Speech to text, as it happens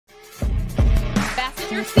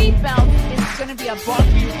Fasten your seatbelt. It's going to be a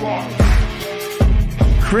bumpy ride.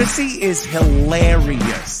 Chrissie is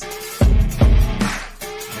hilarious.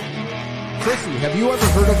 Chrissie, have you ever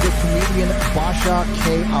heard of the comedian Basha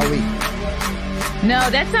K. Ali? No,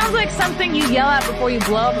 that sounds like something you yell at before you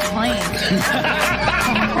blow up a plane.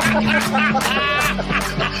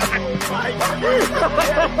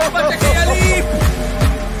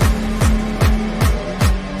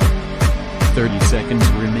 30 seconds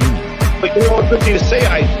remaining. But you know what's good to say?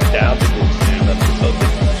 I doubt it will stand up to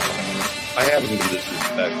something. I haven't been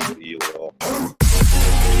disrespectful to you at all.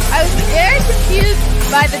 I was very confused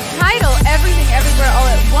by the title, Everything Everywhere All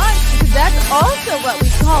at Once, because that's also what we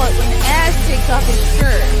call it when Ash takes off his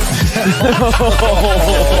shirt.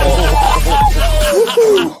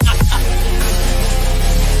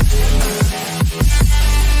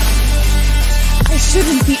 I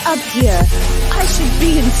shouldn't be up here. I should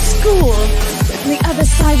be in school on the other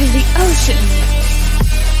side of the ocean.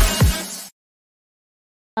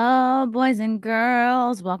 Oh, boys and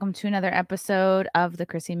girls, welcome to another episode of the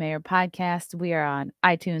Chrissie Mayr podcast. We are on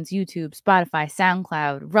iTunes, YouTube, Spotify,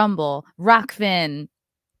 SoundCloud, Rumble, Rockfin,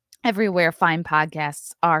 everywhere fine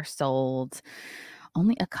podcasts are sold.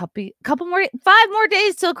 Only a couple more, 5 more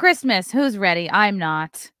days till Christmas. Who's ready? I'm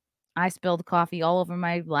not. I spilled coffee all over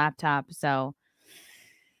my laptop, so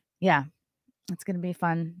yeah. It's going to be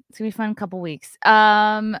fun. It's going to be fun couple weeks.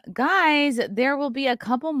 Guys, there will be a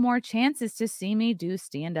couple more chances to see me do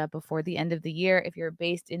stand-up before the end of the year. If you're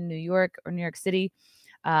based in New York or New York City,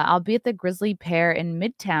 I'll be at the Grizzly Pear in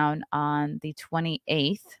Midtown on the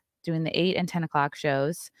 28th, doing the 8 and 10 o'clock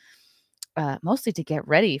shows, mostly to get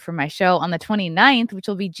ready for my show on the 29th, which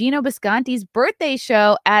will be Gino Bisconti's birthday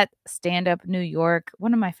show at Stand Up New York,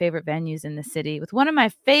 one of my favorite venues in the city, with one of my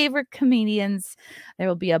favorite comedians. There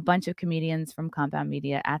will be a bunch of comedians from Compound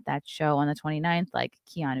Media at that show on the 29th, like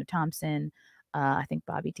Keanu Thompson, I think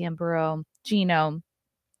Bobby Tamburo, Gino,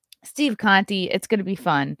 Steve Conti. It's going to be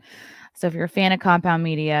fun. So if you're a fan of Compound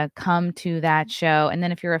Media, come to that show. And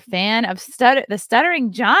then if you're a fan of the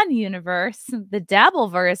Stuttering John universe, the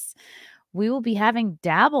Dabbleverse, we will be having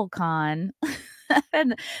DabbleCon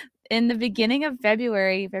in the beginning of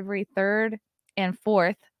February 3rd and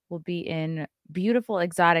 4th. We'll be in beautiful,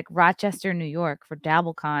 exotic Rochester, New York for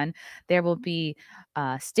DabbleCon. There will be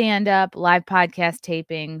stand-up, live podcast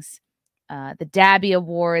tapings, the Dabby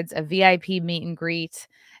Awards, a VIP meet and greet,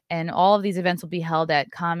 and all of these events will be held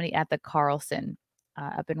at Comedy at the Carlson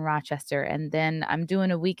up in Rochester. And then I'm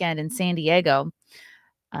doing a weekend in San Diego,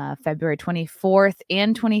 February 24th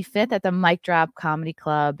and 25th at the Mic Drop Comedy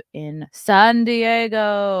Club in San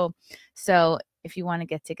Diego. So if you want to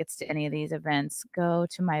get tickets to any of these events, go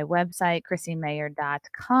to my website,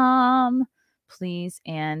 chrissiemayr.com. Please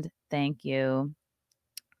and thank you.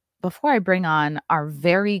 Before I bring on our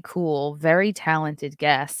very cool, very talented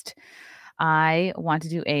guest, I want to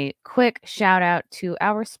do a quick shout out to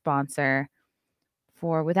our sponsor.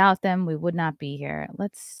 For without them, we would not be here.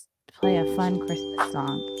 Let's play a fun Christmas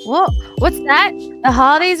song. Whoa, what's that? The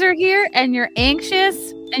holidays are here and you're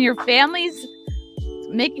anxious and your family's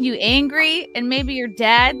making you angry, and maybe your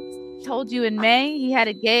dad told you in May he had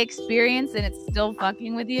a gay experience and it's still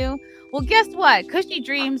fucking with you. Well, guess what? Cushy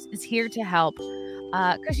Dreams is here to help.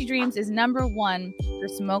 Cushy Dreams is #1 for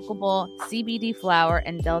smokable CBD flower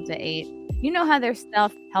and Delta 8. You know how their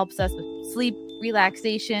stuff helps us with sleep,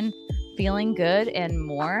 relaxation, feeling good, and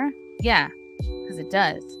more? Yeah, because it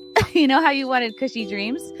does. You know how you wanted Cushy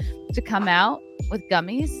Dreams to come out with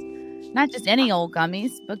gummies? Not just any old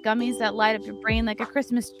gummies, but gummies that light up your brain like a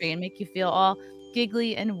Christmas tree and make you feel all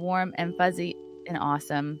giggly and warm and fuzzy and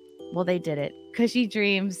awesome. Well, they did it. Cushy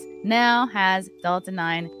Dreams now has Delta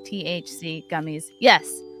 9 THC gummies. Yes,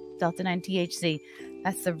 Delta 9 THC.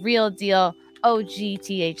 That's the real deal OG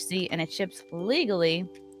THC, and it ships legally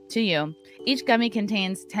to you. Each gummy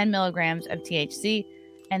contains 10 milligrams of THC,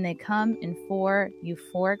 and they come in 4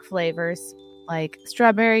 euphoric flavors like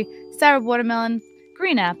strawberry, sour watermelon,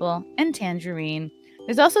 green apple, and tangerine.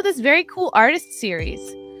 There's also this very cool artist series.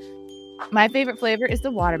 My favorite flavor is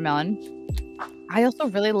the watermelon. I also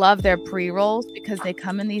really love their pre-rolls because they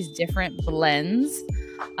come in these different blends.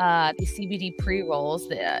 These CBD pre-rolls,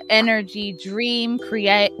 the energy, dream,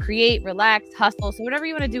 create, relax, hustle. So whatever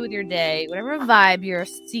you want to do with your day, whatever vibe you're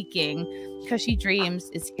seeking, Cushy Dreams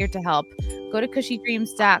is here to help. Go to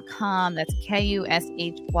cushydreams.com. That's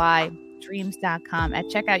KUSHY dreams.com. At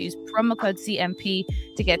checkout, use promo code CMP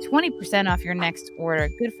to get 20% off your next order.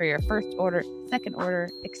 Good for your first order, second order,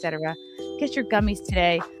 etc. Get your gummies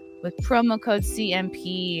today with promo code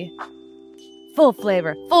CMP. Full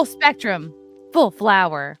flavor, full spectrum, full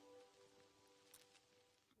flower.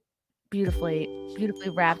 beautifully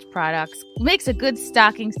wrapped products. Makes a good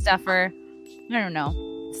stocking stuffer. I don't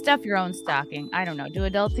know. Stuff your own stocking. I don't know. Do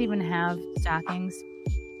adults even have stockings?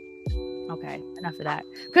 Okay, enough of that.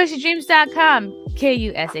 ChrissieDreams.com.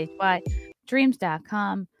 Kushy.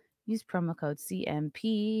 Dreams.com. Use promo code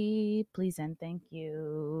CMP. Please and thank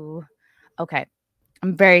you. Okay.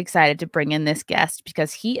 I'm very excited to bring in this guest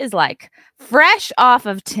because he is like fresh off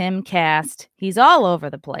of Timcast. He's all over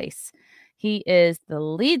the place. He is the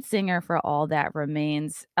lead singer for All That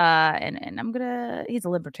Remains. And he's a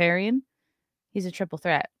libertarian. He's a triple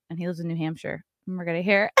threat and he lives in New Hampshire. And we're gonna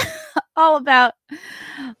hear all about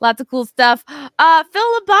lots of cool stuff. Phil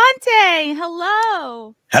Labonte,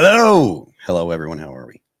 hello. Hello, everyone. How are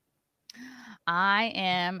we? I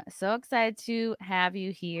am so excited to have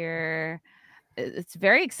you here. It's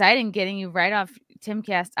very exciting getting you right off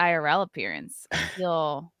Timcast IRL appearance. I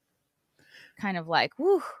feel kind of like,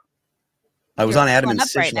 whoo. I was on Adam and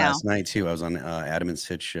Sitch last night too. I was on Adam and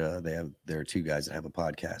Sitch. There are two guys that have a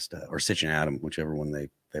podcast, or Sitch and Adam, whichever one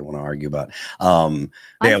they want to argue about.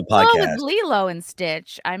 They have a podcast with Lilo and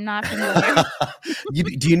Stitch. I'm not familiar.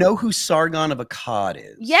 Do you know who Sargon of Akkad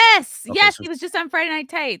is? Yes, okay, yes, so, he was just on Friday Night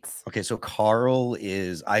Tights. Okay, so Carl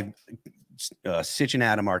is Sitch and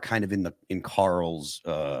Adam are kind of in Carl's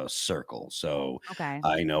circle. So okay,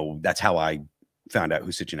 I know that's how I found out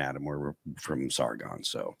who Sitch and Adam were from Sargon.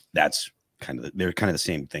 So that's they're kind of the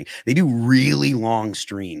same thing. They do really long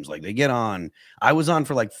streams. Like they get on. I was on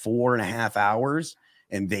for like 4.5 hours,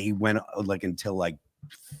 and they went like until like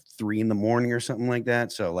 3 in the morning or something like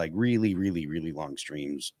that. So like really long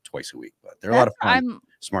streams twice a week. But they're a lot of fun.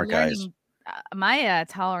 Smart guys. My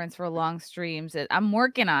tolerance for long streams, I'm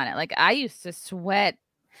working on it. Like I used to sweat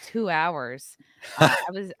 2 hours.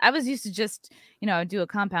 I was used to just, do a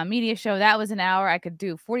compound media show. That was an hour. I could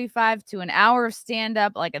do 45 to an hour of stand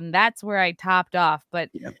up, and that's where I topped off. But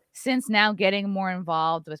since now getting more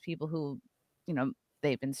involved with people who,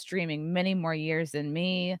 they've been streaming many more years than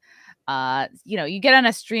me. You get on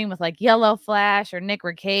a stream with like Yellow Flash or Nick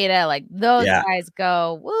Rekieta, like those guys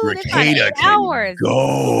go, woo, Rekieta hours.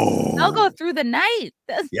 They'll go through the night.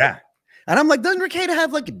 Yeah. And I'm like, doesn't Rekieta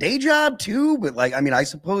have like a day job too? But like, I mean, I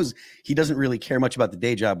suppose he doesn't really care much about the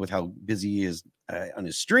day job with how busy he is on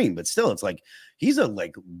his stream, but still it's like, he's I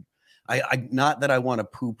not that I want to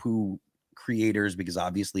poo-poo creators, because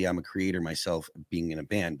obviously I'm a creator myself being in a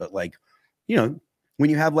band, but like, when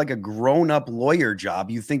you have like a grown-up lawyer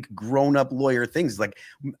job, you think grown-up lawyer things. Like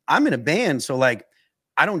I'm in a band, so like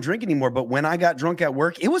I don't drink anymore, but when I got drunk at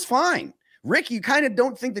work, it was fine. Rick, you kind of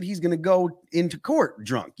don't think that he's going to go into court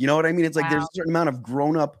drunk. You know what I mean? It's like there's a certain amount of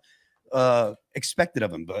grown-up expected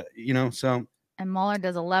of him, but so. And Mueller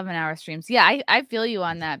does 11-hour streams. Yeah, I feel you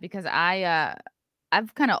on that, because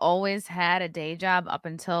I've kind of always had a day job up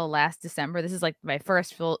until last December. This is like my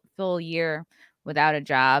first full year without a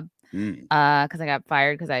job. Because I got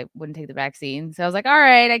fired because I wouldn't take the vaccine. So I was like, all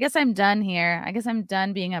right, I guess I'm done here. I guess I'm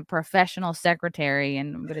done being a professional secretary,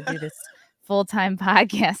 and I'm going to do this full-time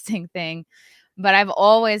podcasting thing. But I've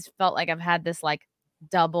always felt like I've had this like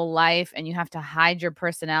double life, and you have to hide your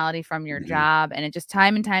personality from your job. And it just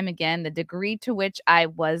time and time again, the degree to which I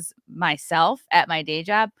was myself at my day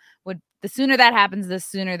job the sooner that happens, the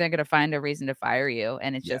sooner they're going to find a reason to fire you.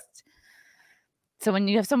 And it's just, so when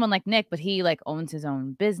you have someone like Nick, but he like owns his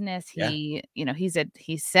own business, he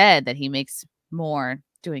said that he makes more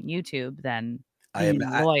doing YouTube than being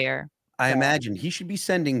a lawyer. I imagine he should be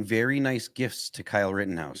sending very nice gifts to Kyle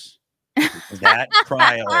Rittenhouse.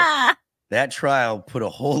 That trial put a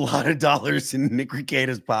whole lot of dollars in Nick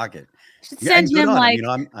Rekieta's pocket. Send him like,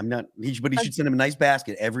 I'm not, but he should send him a nice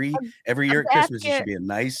basket every year at Christmas. It should be a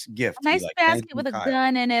nice gift. A nice basket with a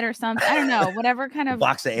gun in it or something. I don't know, whatever kind of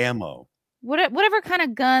box of ammo. Whatever kind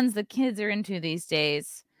of guns the kids are into these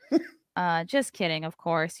days. Just kidding, of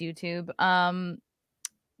course, YouTube.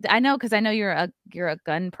 I know, because I know you're a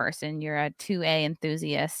gun person. You're a 2A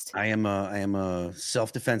enthusiast. I am a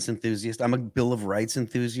self-defense enthusiast. I'm a Bill of Rights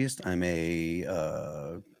enthusiast. I'm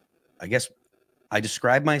I guess I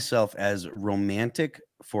describe myself as romantic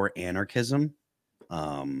for anarchism.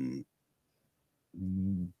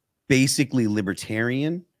 Basically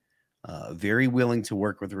libertarian. Very willing to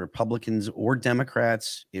work with Republicans or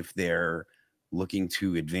Democrats if they're looking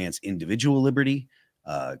to advance individual liberty.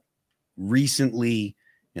 Recently,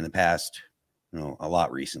 in the past, a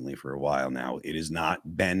lot recently, for a while now, it has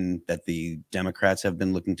not been that the Democrats have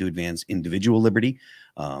been looking to advance individual liberty.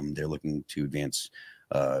 They're looking to advance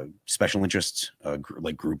special interests,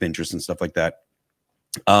 like group interests and stuff like that.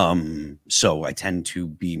 So I tend to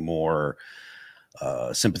be more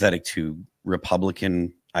sympathetic to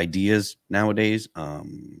Republican ideas nowadays.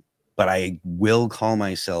 But but I will call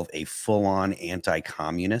myself a full-on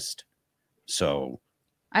anti-communist. So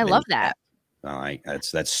I love that.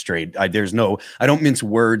 That's straight. I don't mince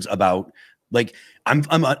words about, like, I'm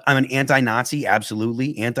an anti-Nazi,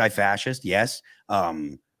 absolutely, anti-fascist, yes.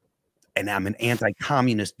 And I'm an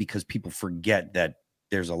anti-communist because people forget that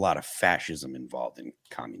there's a lot of fascism involved in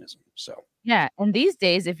communism. So yeah, and these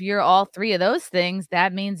days, if you're all three of those things,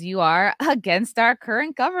 that means you are against our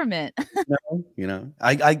current government.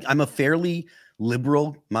 I'm a fairly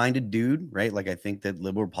liberal-minded dude, right? Like, I think that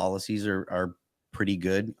liberal policies are pretty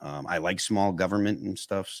good. I like small government and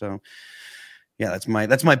stuff. So yeah, that's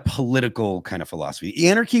my political kind of philosophy.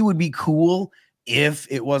 Anarchy would be cool if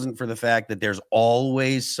it wasn't for the fact that there's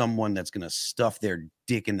always someone that's going to stuff their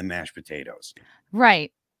dick in the mashed potatoes.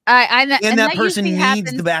 Right. And that person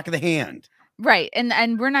needs the back of the hand. Right.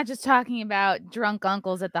 And we're not just talking about drunk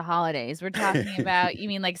uncles at the holidays. We're talking about, you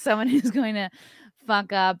mean like someone who's going to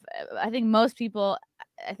fuck up. I think most people,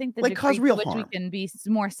 I think the like cause real harm. We can be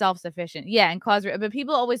more self-sufficient. Yeah, and cause but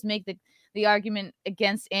people always make the argument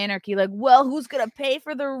against anarchy, like, well, who's gonna pay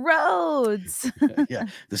for the roads? Yeah,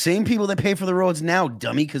 the same people that pay for the roads now,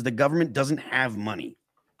 dummy, because the government doesn't have money.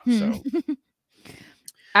 So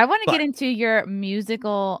I want to get into your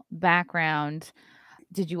musical background.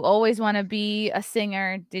 Did you always want to be a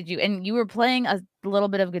singer? And you were playing a little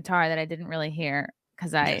bit of guitar that I didn't really hear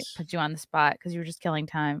because I put you on the spot because you were just killing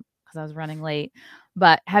time because I was running late.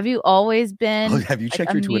 But have you always been? Oh, have you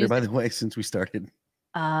checked your Twitter, by the way, since we started?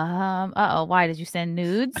 Why did you send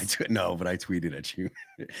nudes? No, but I tweeted at you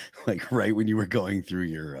like right when you were going through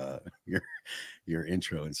your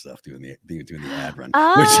intro and stuff, doing the ad run.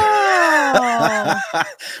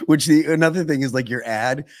 Which another thing is, like, your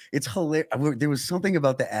ad, it's hilarious. There was something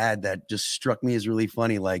about the ad that just struck me as really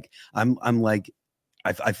funny. Like, I'm like,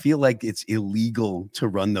 I feel like it's illegal to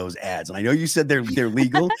run those ads, and I know you said they're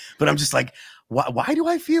legal, but I'm just like, why do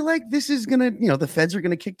I feel like this is gonna, the feds are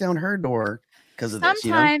gonna kick down her door because of this?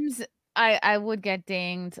 Sometimes I would get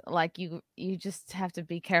dinged. Like, you just have to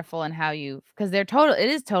be careful in how you, because it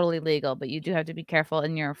is totally legal, but you do have to be careful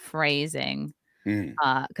in your phrasing.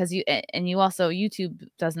 Because you also, YouTube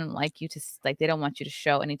doesn't like you to, like, they don't want you to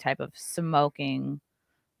show any type of smoking,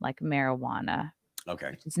 like marijuana.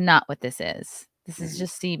 Okay, it's not what this is. This is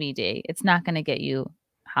just CBD. It's not going to get you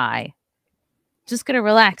high. Just going to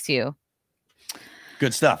relax you.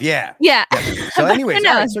 Good stuff. Yeah. Yeah. So anyways,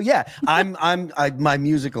 all right, so yeah, my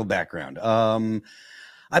musical background.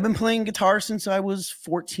 I've been playing guitar since I was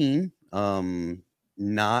 14.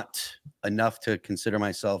 Not enough to consider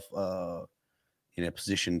myself in a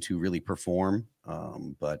position to really perform.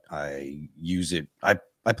 But I use it. I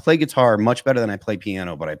play guitar much better than I play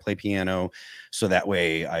piano, but I play piano so that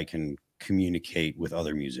way I can communicate with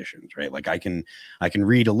other musicians, right? Like, I can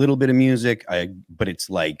read a little bit of music, but it's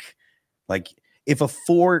like if a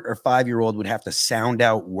 4 or 5-year-old would have to sound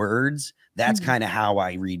out words, that's kind of how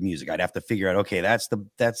I read music. I'd have to figure out, okay, that's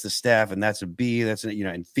the staff, and that's a B, that's a,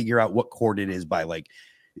 and figure out what chord it is by, like,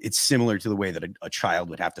 it's similar to the way that a child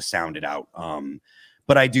would have to sound it out.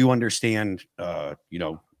 But I do understand,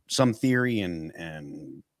 some theory,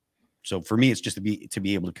 and so for me, it's just to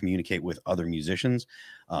be able to communicate with other musicians.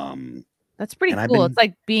 That's pretty cool. It's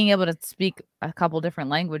like being able to speak a couple different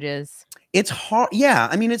languages. It's hard. Yeah.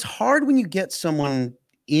 I mean, it's hard when you get someone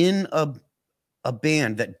in a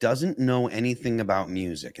band that doesn't know anything about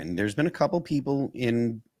music. And there's been a couple people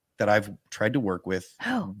that I've tried to work with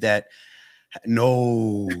that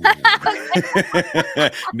no.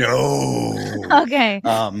 Okay.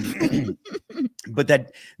 But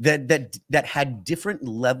that had different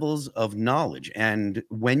levels of knowledge. And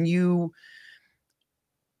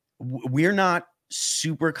we're not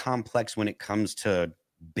super complex when it comes to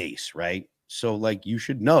bass, right? So, like, you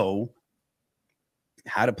should know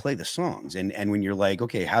how to play the songs. And when you're like,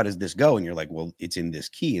 okay, how does this go? And you're like, well, it's in this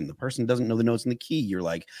key, and the person doesn't know the notes in the key. You're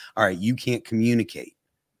like, all right, you can't communicate,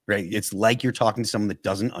 right? It's like you're talking to someone that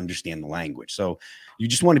doesn't understand the language. So you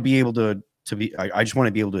just want to be able I just want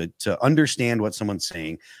to be able to understand what someone's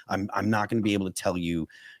saying. I'm not going to be able to tell you,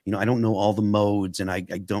 I don't know all the modes, and I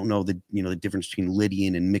don't know the difference between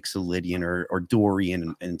Lydian and Mixolydian or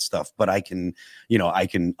Dorian and stuff, but I can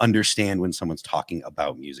understand when someone's talking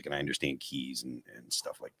about music, and I understand keys and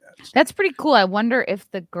stuff like that. So. That's pretty cool. I wonder if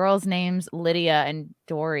the girls' names Lydia and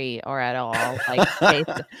Dory are at all like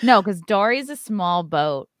based. No, because Dory is a small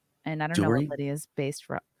boat, and I don't know what Lydia is based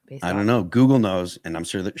from. I don't know. Google knows, and I'm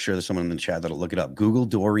sure there's someone in the chat that'll look it up. Google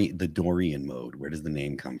the Dorian mode. Where does the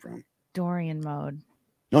name come from? Dorian mode.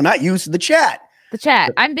 No, not you. The chat. The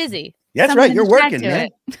chat. I'm busy. That's right. You're working, man.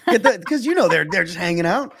 Because they're just hanging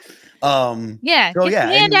out. Yeah, so get yeah,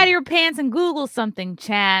 your hand out of your pants and Google something,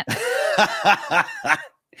 chat.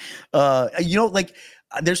 you know, like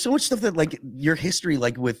there's so much stuff that like your history,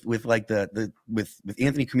 like with like with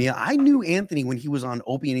Anthony Cumia. I knew Anthony when he was on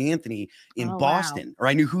Opie and Anthony in Boston, or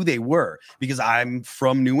I knew who they were because I'm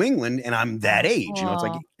from New England and I'm that age. You know, it's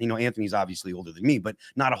like, you know, Anthony's obviously older than me, but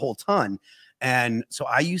not a whole ton. And so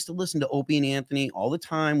I used to listen to Opie and Anthony all the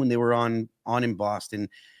time when they were on in Boston.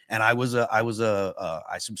 And I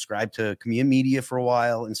subscribed to Cumia Media for a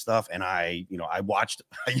while and stuff. And I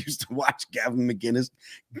used to watch Gavin McInnes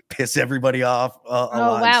piss everybody off a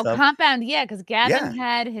lot. Wow. Stuff. Compound. Yeah. Cause Gavin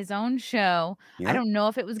had his own show. Yeah. I don't know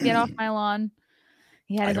if it was Get Off My Lawn.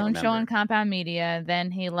 He had his own show on Compound Media.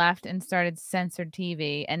 Then he left and started Censored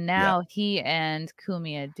TV. And now he and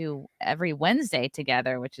Cumia do every Wednesday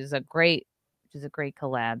together, which is a great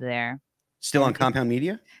collab there. Still on Compound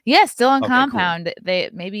Media? Yeah, still on Compound. Cool. They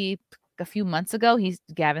maybe a few months ago,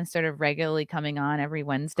 Gavin started regularly coming on every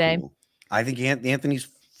Wednesday. Cool. I think Anthony's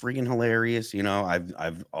freaking hilarious. You know,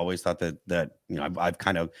 I've always thought that you know, I've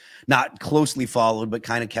kind of not closely followed, but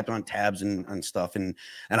kind of kept on tabs and stuff. And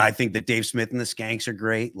I think that Dave Smith and the Skanks are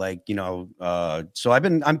great. Like, you know, so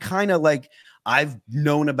I'm kind of like, I've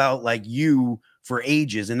known about like you for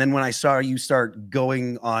ages. And then when I saw you start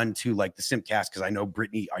going on to like the Simpcast, because I know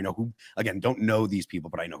Brittany, I know who, again, don't know these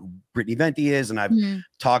people, but I know who Brittany Venti is. And I've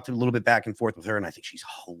talked a little bit back and forth with her. And I think she's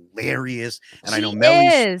hilarious. And I know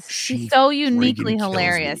Melly's, she's so uniquely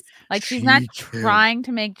hilarious. Like she's not trying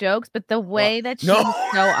to make jokes, but the way that she's so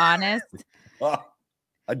honest.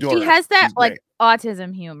 Adore she her. has that she's like great.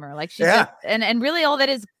 Autism humor. Like she just, and really all that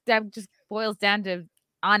just boils down to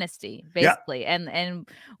honesty, basically. And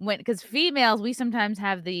when, because females, we sometimes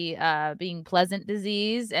have the being pleasant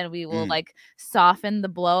disease, and we will like soften the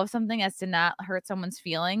blow of something as to not hurt someone's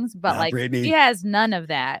feelings, but like Brittany, she has none of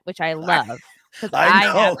that, which I love. I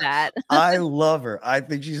have that. I love her. I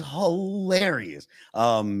think she's hilarious.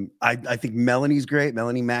 I think Melanie's great.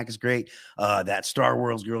 Melanie Mack is great. That Star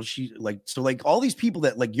Wars girl, she like, so like all these people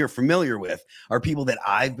that like you're familiar with are people that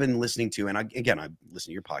I've been listening to. And I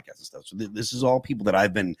listen to your podcast and stuff. So this is all people that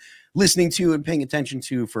I've been listening to and paying attention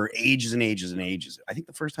to for ages and ages and ages. I think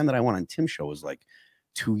the first time that I went on Tim's show was like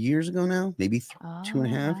 2 years ago now, maybe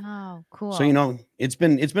 2.5. Wow, cool. So, you know, it's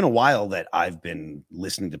been a while that I've been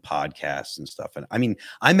listening to podcasts and stuff. And I mean,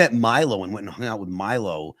 I met Milo and went and hung out with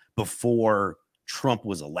Milo before Trump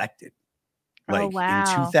was elected. Like in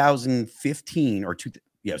 2015 or it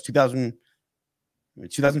was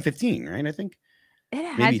 2015, right? I think. It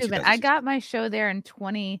had to have been. I got my show there in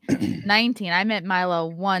 2019. I met Milo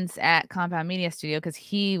once at Compound Media Studio because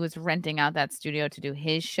he was renting out that studio to do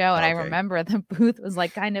his show. And I remember the booth was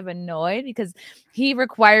like kind of annoyed because he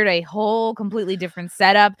required a whole completely different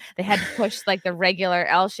setup. They had to push like the regular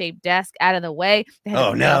L-shaped desk out of the way. They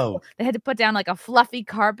had to put down like a fluffy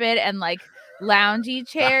carpet and like loungy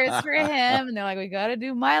chairs for him. And they're like, we got to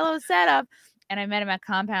do Milo's setup. And I met him at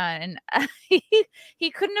Compound, and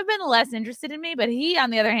he couldn't have been less interested in me. But he, on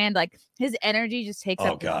the other hand, like his energy just takes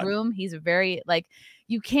up the room. He's very like,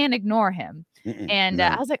 you can't ignore him. And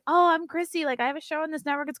I was like, oh, I'm Chrissy. Like I have a show on this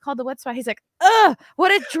network. It's called The What Spot. He's like, oh,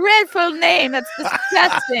 what a dreadful name. That's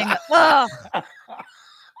disgusting. Oh.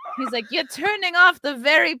 He's like, you're turning off the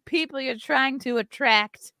very people you're trying to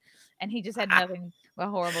attract. And he just had nothing but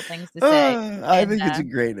horrible things to say. I think it's a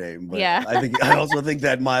great name, but I also think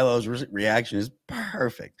that Milo's reaction is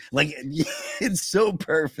perfect. Like it's so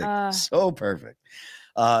perfect, so perfect.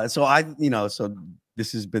 So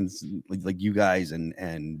this has been like you guys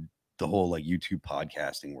and the whole like YouTube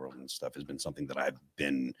podcasting world and stuff has been something that I've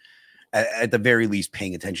been at the very least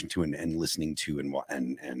paying attention to and listening to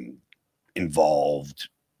and involved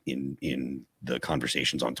in the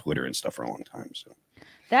conversations on Twitter and stuff for a long time. So.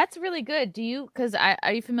 That's really good.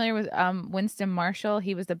 Are you familiar with Winston Marshall?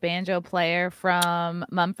 He was the banjo player from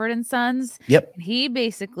Mumford & Sons. Yep. He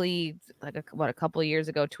basically, like a couple of years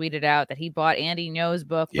ago, tweeted out that he bought Andy Ngo's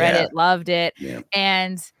book, read it, loved it,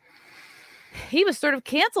 and he was sort of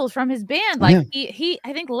canceled from his band. Like he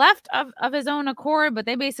I think left of his own accord, but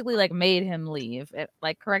they basically like made him leave.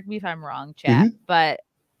 Like, correct me if I'm wrong, chat, but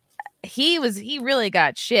he really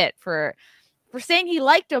got shit for saying he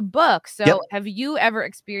liked a book. So have you ever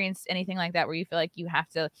experienced anything like that where you feel like you have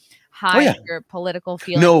to hide your political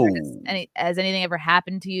feelings? No. Has anything ever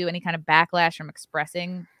happened to you? Any kind of backlash from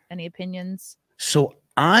expressing any opinions? So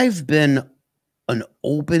I've been an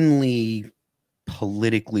openly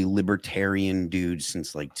politically libertarian dude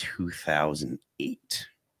since like 2008.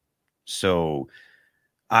 So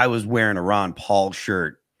I was wearing a Ron Paul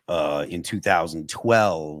shirt in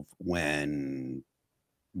 2012 when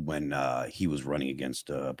he was running against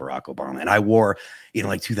Barack Obama. And I wore in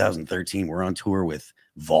like 2013, we're on tour with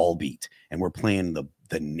Volbeat and we're playing the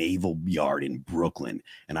Naval Yard in Brooklyn.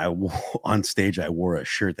 And on stage, I wore a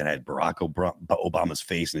shirt that had Barack Obama's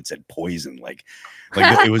face and it said poison. Like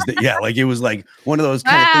it was, like it was like one of those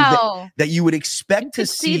kind of things that you would expect to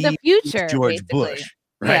see the future, George basically. Bush,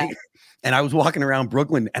 right? Yeah. And I was walking around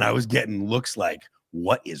Brooklyn and I was getting looks like,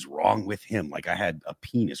 what is wrong with him? Like I had a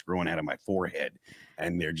penis growing out of my forehead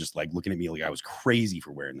and they're just like looking at me like I was crazy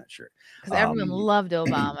for wearing that shirt. Because everyone loved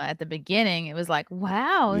Obama at the beginning. It was like,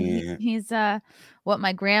 wow, he's what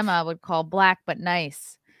my grandma would call black but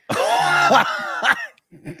nice.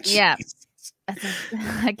 Yeah.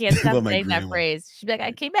 I can't stop saying that phrase. She'd be like,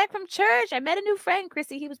 I came back from church. I met a new friend,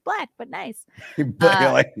 Chrissy. He was black but nice.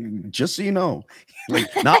 But like, just so you know, like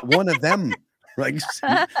not one of them. Like,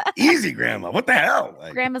 easy, Grandma. What the hell?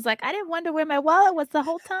 Like, Grandma's like, I didn't wonder where my wallet was the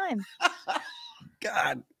whole time.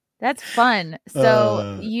 God, that's fun.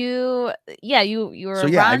 So you were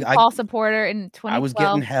a Ron Paul supporter in 2012. I was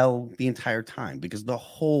getting hell the entire time because the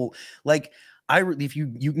whole like if you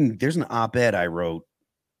can, there's an op-ed I wrote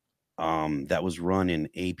that was run in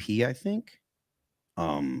AP, I think,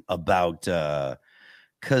 about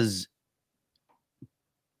because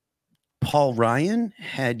Paul Ryan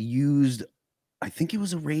had used, I think it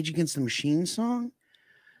was a Rage Against the Machine song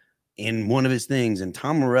in one of his things, and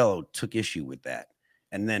Tom Morello took issue with that.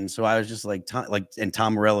 And then so I was just like, and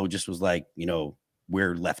Tom Morello just was like, you know,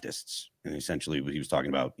 we're leftists, and essentially he was talking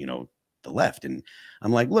about, you know, the left. And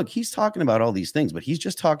I'm like, look, he's talking about all these things, but he's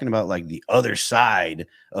just talking about like the other side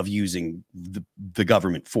of using the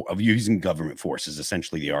government using government force is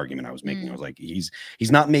essentially the argument I was making. I was like, he's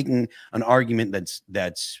not making an argument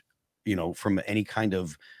that's you know, from any kind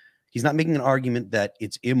of, he's not making an argument that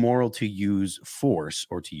it's immoral to use force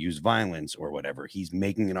or to use violence or whatever. He's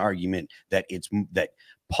making an argument that that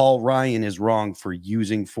Paul Ryan is wrong for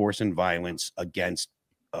using force and violence against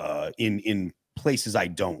in places I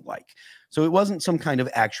don't like. So it wasn't some kind of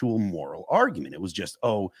actual moral argument. It was just,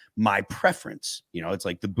 oh, my preference. You know, it's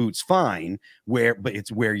like the boot's fine, but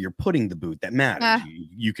it's where you're putting the boot that matters.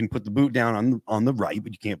 You can put the boot down on the right,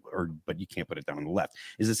 but you can't put it down on the left.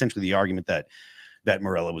 Is essentially the argument that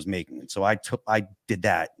Morello was making. And so I did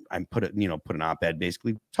that. I put an op-ed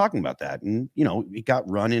basically talking about that, and you know, it got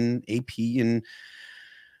run in AP, and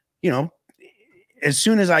you know, as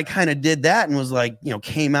soon as I kind of did that and was like, you know,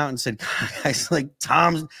 came out and said, guys, like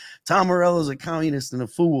Tom Morello's a communist and a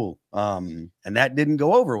fool. And that didn't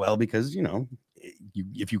go over well because, you know,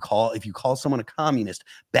 if you call someone a communist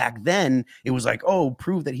back then, it was like, oh,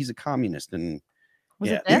 prove that he's a communist. And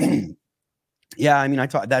yeah, I mean,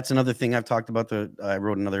 that's another thing I've talked about. I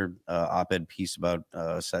wrote another op-ed piece about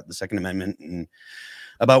the Second Amendment and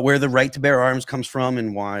about where the right to bear arms comes from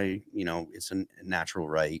and why, you know, it's a natural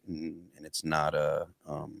right and it's not a,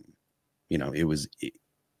 you know, it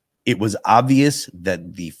was obvious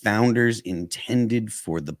that the founders intended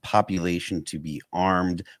for the population to be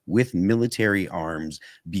armed with military arms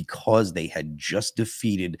because they had just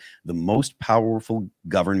defeated the most powerful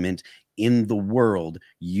government in the world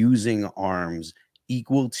using arms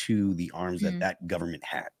equal to the arms that government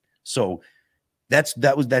had. So that's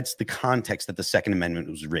the context that the Second Amendment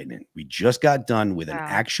was written in. We just got done with an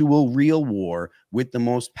actual real war with the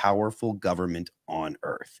most powerful government on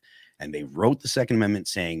earth. And they wrote the Second Amendment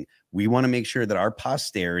saying, we want to make sure that our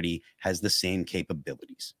posterity has the same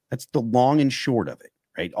capabilities. That's the long and short of it,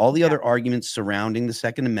 right? All the other arguments surrounding the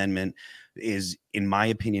Second Amendment is, in my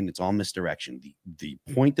opinion, it's all misdirection. The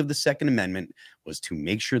point of the Second Amendment was to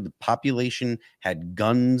make sure the population had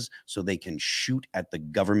guns so they can shoot at the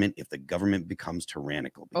government if the government becomes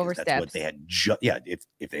tyrannical. Because that's what they had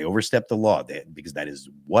if they overstep the law, because that is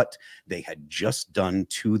what they had just done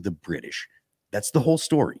to the British. That's the whole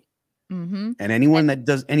story. And anyone that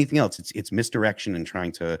does anything else, it's misdirection and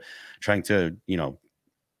trying to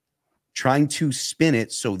spin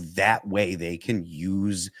it so that way they can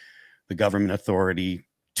use the government authority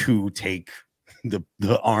to take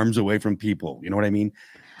the arms away from people. You know what I mean?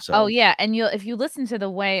 So, oh yeah, and if you listen to the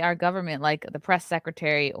way our government, like the press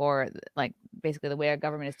secretary, or like basically the way our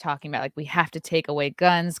government is talking about, like we have to take away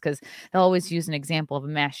guns, because they'll always use an example of a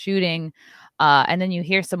mass shooting, and then you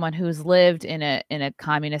hear someone who's lived in a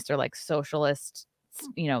communist or like socialist,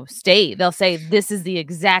 you know, state, they'll say this is the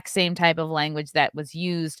exact same type of language that was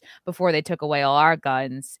used before they took away all our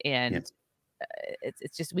guns, and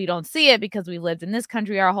it's just we don't see it because we lived in this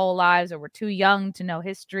country our whole lives, or we're too young to know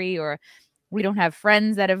history, or we don't have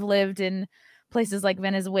friends that have lived in places like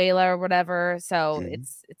Venezuela or whatever. So it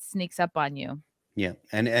sneaks up on you. Yeah.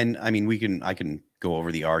 And I mean, I can go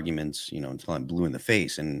over the arguments, you know, until I'm blue in the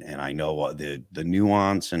face, and I know the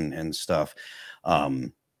nuance and stuff.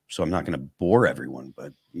 So I'm not going to bore everyone,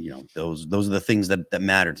 but you know, those are the things that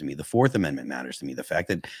matter to me. The Fourth Amendment matters to me. The fact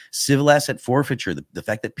that civil asset forfeiture, the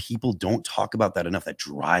fact that people don't talk about that enough, that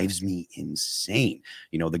drives me insane.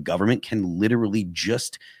 You know, the government can literally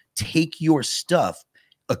just take your stuff,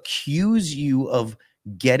 accuse you of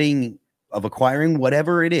acquiring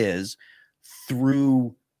whatever it is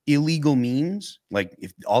through illegal means. Like,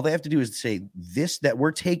 if all they have to do is say, this that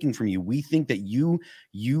we're taking from you, we think that you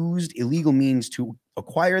used illegal means to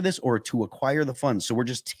acquire this or to acquire the funds, so we're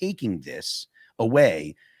just taking this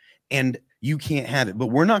away and you can't have it, but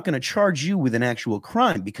we're not going to charge you with an actual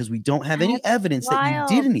crime because we don't have any evidence that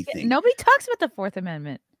you did anything. Nobody talks about the Fourth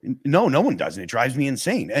Amendment. No one does, and it drives me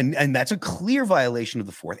insane. And that's a clear violation of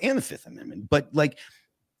the Fourth and the Fifth Amendment. But like,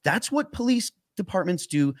 that's what police departments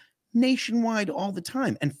do nationwide all the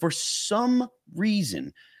time. And for some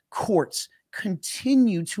reason, courts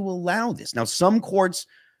continue to allow this. Now, some courts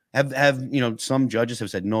have you know, some judges have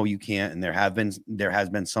said, no, you can't. And there has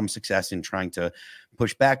been some success in trying to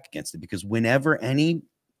push back against it, because whenever any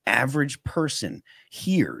average person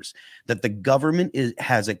hears that the government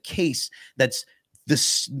has a case that's the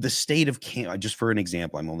state of Kansas, just for an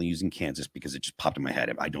example, I'm only using Kansas because it just popped in my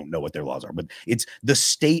head. I don't know what their laws are, but it's the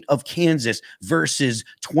state of Kansas versus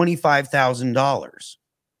 $25,000.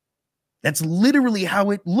 That's literally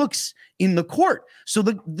how it looks in the court. So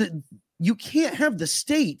you can't have the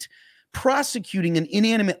state prosecuting an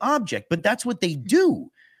inanimate object, but that's what they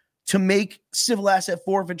do to make civil asset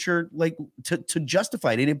forfeiture, like to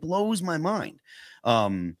justify it. And it blows my mind.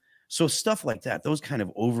 So stuff like that, those kind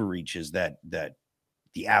of overreaches that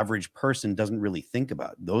the average person doesn't really think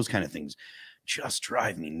about, those kind of things just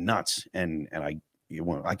drive me nuts. And I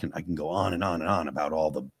can go on and on and on about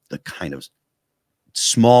all the kind of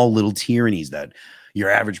small little tyrannies that your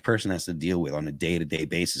average person has to deal with on a day-to-day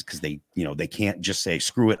basis, because they can't just say,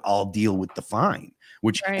 screw it, I'll deal with the fine.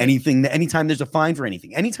 Which anytime there's a fine for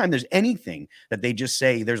anything, anytime there's anything that they just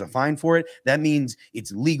say there's a fine for it, that means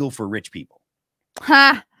it's legal for rich people.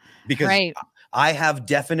 Ha! Because I have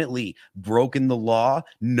definitely broken the law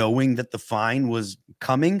knowing that the fine was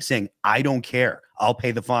coming, saying, I don't care, I'll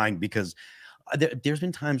pay the fine. Because there's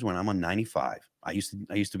been times when I'm on 95. I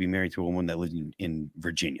used to be married to a woman that lived in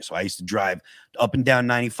Virginia. So I used to drive up and down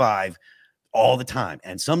 95 all the time.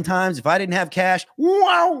 And sometimes if I didn't have cash,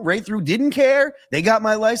 wow, right through, didn't care. They got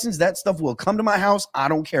my license. That stuff will come to my house. I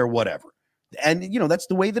don't care, whatever. And, you know, that's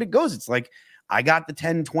the way that it goes. It's like, I got the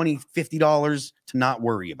 $10, $20, $50 to not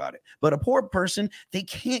worry about it. But a poor person, they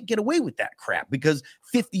can't get away with that crap, because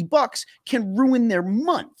 $50 can ruin their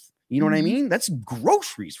month. You know what I mean? That's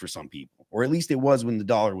groceries for some people, or at least it was when the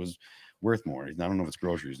dollar was worth more. I don't know if it's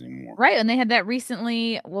groceries anymore. Right. And they had that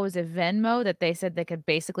recently, what was it, Venmo, that they said they could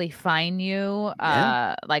basically fine you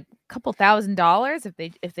like a couple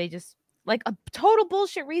 $1,000 if they just, like, a total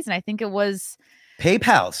bullshit reason. I think it was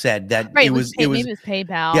PayPal said that right, it was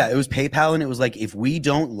PayPal. Yeah, it was PayPal, and it was like, if we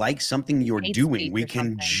don't like something you're doing, we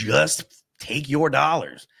can just take your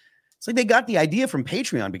dollars. It's like they got the idea from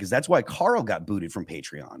Patreon, because that's why Carl got booted from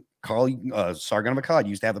Patreon. Carl Sargon of Akkad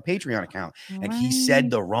used to have a Patreon account, and he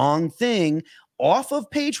said the wrong thing off of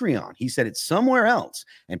Patreon. He said it somewhere else,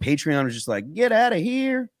 and Patreon was just like, get out of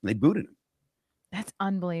here. And they booted him. That's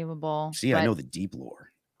unbelievable. See, I know the deep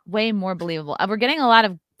lore. Way more believable. We're getting a lot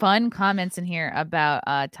of fun comments in here about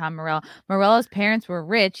Tom Morello. Morello's parents were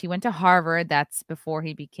rich. He went to Harvard. That's before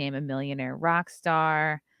he became a millionaire rock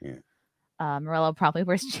star. Yeah. Morello probably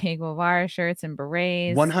wears Che Guevara shirts and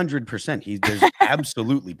berets. 100%. There's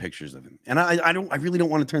absolutely pictures of him. And I really don't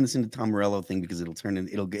want to turn this into Tom Morello thing, because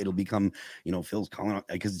it'll become, you know, Phil's calling out,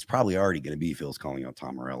 because it's probably already going to be Phil's calling out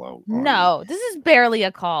Tom Morello. No, this is barely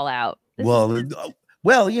a call out.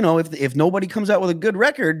 Well, you know, if nobody comes out with a good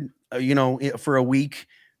record, you know, for a week,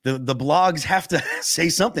 the blogs have to say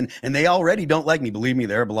something, and they already don't like me. Believe me,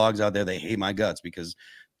 there are blogs out there, they hate my guts, because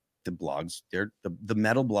the blogs, the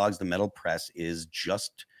metal blogs, the metal press is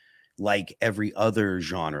just like every other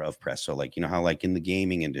genre of press. So, like, you know how, like, in the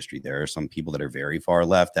gaming industry, there are some people that are very far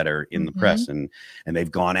left that are in the press, and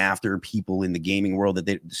they've gone after people in the gaming world.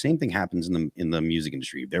 The same thing happens in the music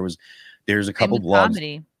industry. There's a couple blogs.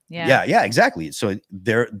 Comedy. Yeah, exactly. So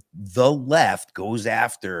the left goes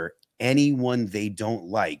after anyone they don't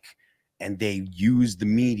like, and they use the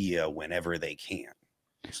media whenever they can.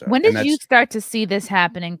 So, when did you start to see this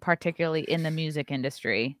happening, particularly in the music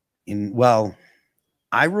industry?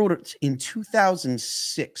 I wrote it in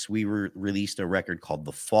 2006. We released a record called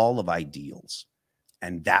The Fall of Ideals.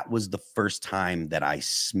 And that was the first time that I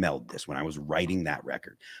smelled this, when I was writing that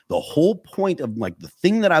record. The whole point of, like, the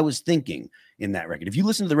thing that I was thinking in that record. If you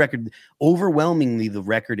listen to the record, overwhelmingly the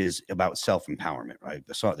record is about self-empowerment, right?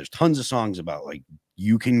 There's tons of songs about like,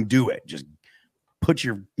 you can do it. Just put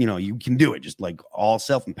your, you can do it. Just like all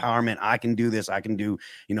self-empowerment. I can do this. I can do,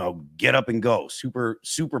 get up and go. Super,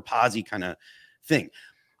 super posy kind of thing.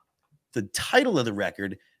 The title of the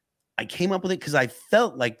record, I came up with it because I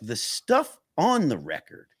felt like the stuff on the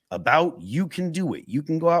record about you can do it. You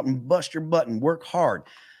can go out and bust your butt and work hard.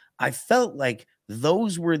 I felt like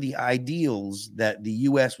those were the ideals that the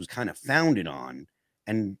US was kind of founded on.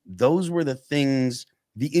 And those were the things,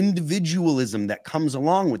 the individualism that comes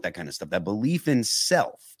along with that kind of stuff, that belief in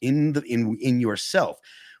self, in yourself,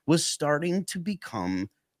 was starting to become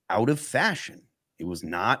out of fashion. It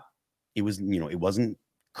wasn't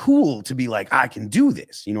cool to be like, I can do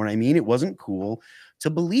this. You know what I mean? It wasn't cool to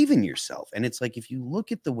believe in yourself. And it's like, if you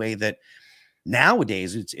look at the way that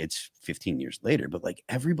nowadays, it's 15 years later, but like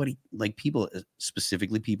everybody, like people,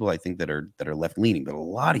 specifically people I think that are left leaning, but a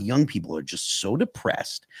lot of young people are just so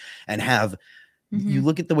depressed and have, you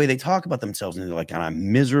look at the way they talk about themselves and they're like,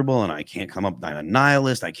 I'm miserable and I can't come up, I'm a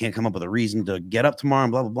nihilist. I can't come up with a reason to get up tomorrow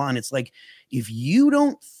and blah, blah, blah. And it's like, if you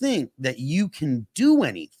don't think that you can do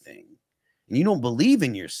anything and you don't believe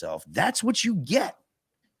in yourself, that's what you get.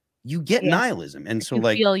 You get nihilism. And so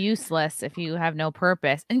like, feel useless if you have no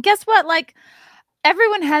purpose. And guess what? Like,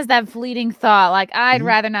 everyone has that fleeting thought, like, I'd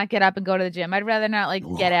rather not get up and go to the gym. I'd rather not like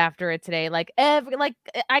get after it today. Like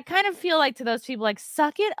I kind of feel like to those people, like,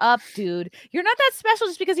 suck it up, dude. You're not that special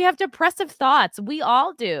just because you have depressive thoughts. We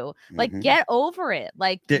all do. Like, get over it.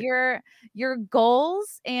 Like your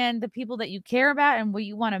goals and the people that you care about and what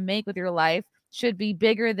you want to make with your life should be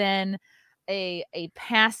bigger than a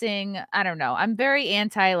passing, I don't know. I'm very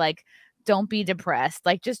anti, like, don't be depressed.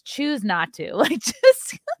 Like, just choose not to. Like,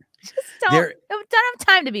 just don't have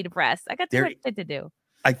time to be depressed. I got too much shit to do.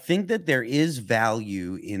 I think that there is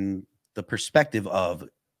value in the perspective of,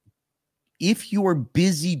 if you're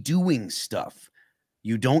busy doing stuff,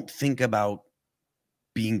 you don't think about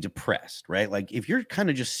being depressed, right? Like, if you're kind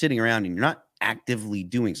of just sitting around and you're not actively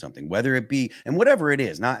doing something, whether it be, and whatever it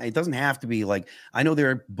is, it doesn't have to be like, I know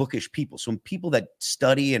there are bookish people, some people that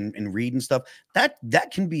study and read and stuff, that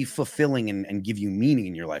can be fulfilling and give you meaning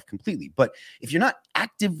in your life completely. But if you're not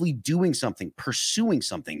actively doing something, pursuing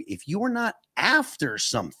something, if you're not after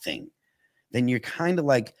something, then you're kind of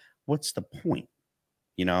like, what's the point?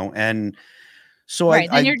 And so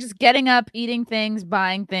then you're just getting up, eating things,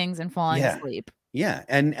 buying things, and falling asleep. Yeah.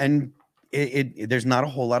 And there's not a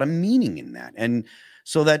whole lot of meaning in that. And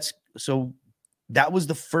so that was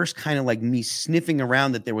the first kind of like me sniffing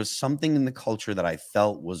around that there was something in the culture that I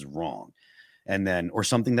felt was wrong, and then, or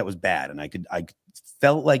something that was bad. And I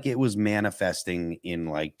felt like it was manifesting in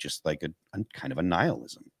like, just like a kind of a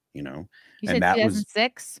nihilism, You and said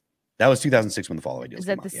 2006? That was 2006 when the Follow Ideals Is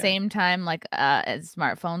that the same time, like, as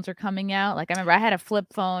smartphones are coming out? Like, I remember I had a flip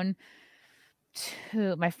phone.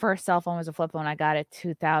 My first cell phone was a flip phone. I got it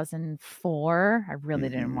 2004. I really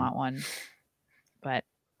didn't want one, but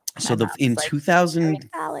so in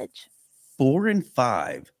 2004 and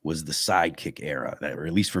 5 was the sidekick era, or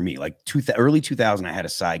at least for me, like early 2000, I had a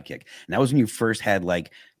sidekick, and that was when you first had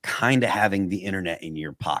like kind of having the internet in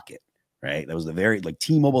your pocket, right? That was the very, like,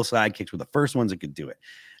 T-Mobile sidekicks were the first ones that could do it.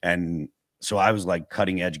 And so I was like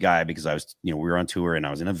cutting edge guy because I was, we were on tour and I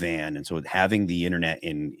was in a van. And so having the internet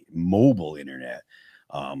in mobile internet,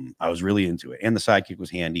 I was really into it. And the sidekick was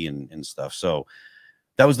handy and stuff. So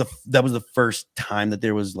that was the first time that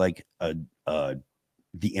there was like the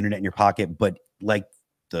internet in your pocket. But like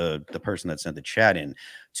the person that sent the chat in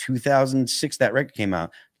 2006, that record came out.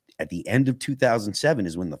 At the end of 2007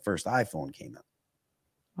 is when the first iPhone came out.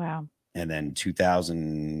 Wow. And then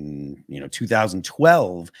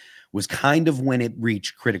 2012 was kind of when it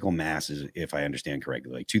reached critical masses, if I understand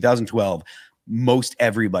correctly. Like 2012, most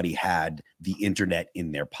everybody had the internet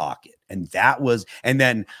in their pocket. And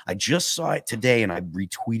then I just saw it today and I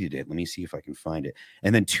retweeted it. Let me see if I can find it.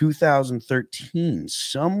 And then 2013,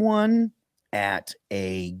 someone at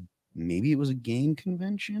maybe it was a game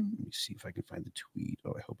convention. Let me see if I can find the tweet.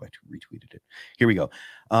 Oh, I hope I retweeted it. Here we go.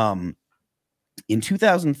 In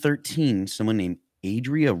 2013, someone named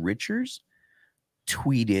Adria Richards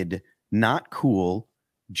tweeted, "Not cool,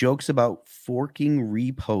 jokes about forking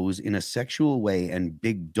repos in a sexual way and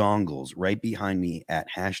big dongles," right behind me at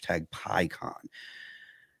 #PyCon.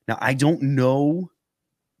 Now, I don't remember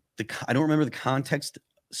the context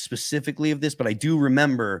specifically of this, but I do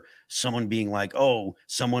remember someone being like, oh,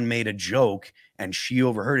 someone made a joke and she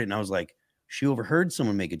overheard it. And I was like, she overheard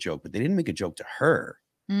someone make a joke, but they didn't make a joke to her.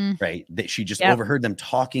 Right. That she just overheard them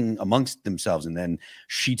talking amongst themselves. And then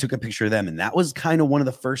she took a picture of them. And that was kind of one of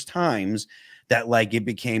the first times that like it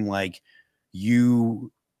became like,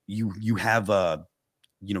 you have a,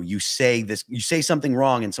 you say something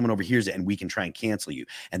wrong and someone overhears it and we can try and cancel you.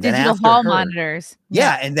 And then digital after hall her, monitors.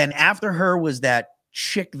 yeah, and then after her was that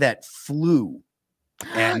chick that flew.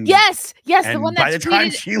 And yes, and the one by that the time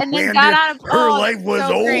tweeted she and then landed, got on her life was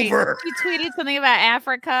over. She tweeted something about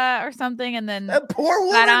Africa or something, and then That poor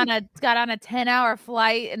woman got on a 10-hour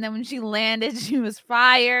flight, and then when she landed, she was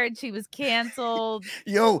fired. She was canceled.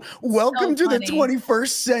 Yo, welcome to the 21st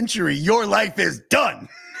century. Your life is done.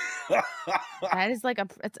 That is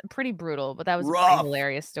it's pretty brutal, but that was rough. A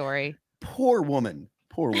hilarious story. Poor woman.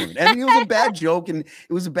 I mean, it was a bad joke,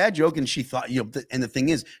 and she thought, and the thing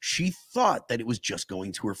is, she thought that it was just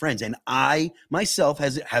going to her friends. And I myself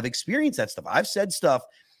have experienced that stuff. I've said stuff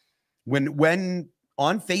when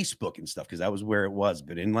on Facebook and stuff, because that was where it was.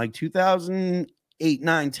 But in like 2008,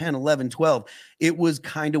 9, 10, 11, 12, it was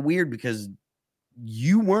kind of weird because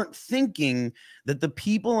you weren't thinking that the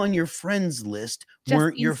people on your friends list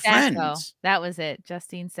weren't your friends. That was it.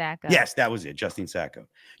 Justine Sacco. Yes, that was it. Justine Sacco.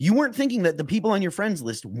 You weren't thinking that the people on your friends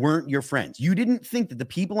list weren't your friends. You didn't think that the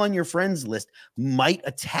people on your friends list might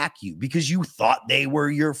attack you because you thought they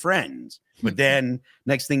were your friends. But then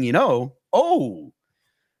next thing you know,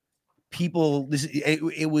 people,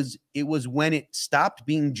 it was when it stopped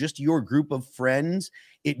being just your group of friends,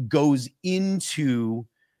 it goes into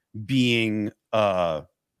being the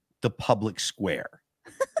public square.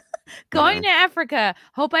 Going to Africa.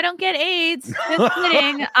 Hope I don't get AIDS. Just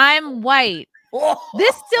kidding. I'm white.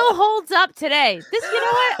 This still holds up today. You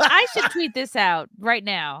know what? I should tweet this out right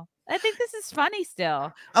now. I think this is funny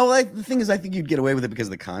still. Oh, the thing is, I think you'd get away with it because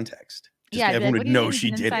of the context. Just everyone would know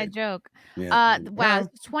she did it. Joke. Yeah. Wow.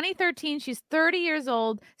 2013. She's 30 years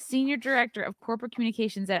old. Senior director of corporate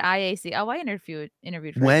communications at IAC. Oh, I interviewed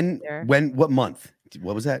her. What month?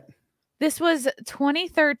 What was that? This was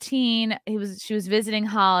 2013. She was visiting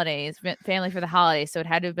family for the holidays. So it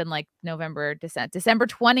had to have been like December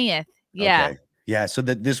 20th. Yeah. Okay. Yeah. So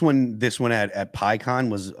this one at PyCon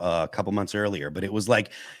was a couple months earlier, but it was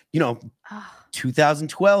like,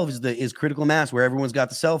 2012 is critical mass where everyone's got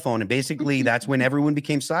the cell phone. And basically that's when everyone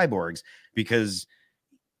became cyborgs, because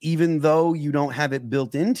even though you don't have it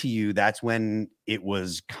built into you, that's when it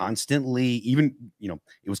was constantly, it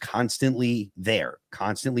was constantly there,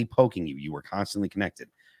 constantly poking you. You were constantly connected,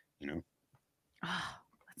 It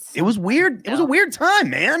was weird. It was a weird time,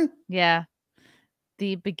 man. Yeah.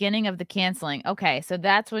 The beginning of the canceling. Okay. So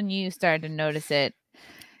that's when you started to notice it.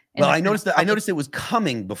 Well, I noticed it was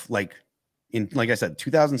coming before, like I said,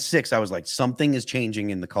 2006, I was like, something is changing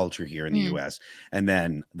in the culture here in the US. And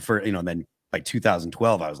then then by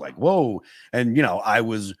 2012, I was like, whoa. And,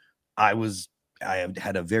 I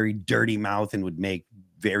had a very dirty mouth and would make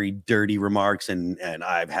very dirty remarks. And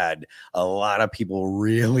I've had a lot of people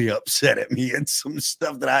really upset at me and some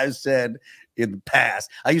stuff that I've said in the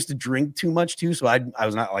past. I used to drink too much too. So I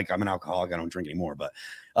was not like, I'm an alcoholic. I don't drink anymore, but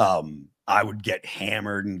I would get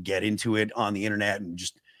hammered and get into it on the internet and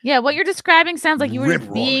just. Yeah, what you're describing sounds like you were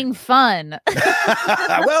just being fun.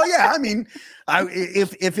 Well, yeah, I mean,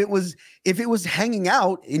 if it was hanging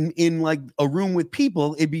out in like a room with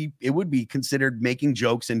people, it would be considered making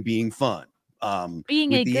jokes and being fun.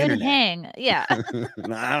 Being a good hang, yeah. I don't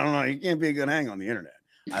know, you can't be a good hang on the internet.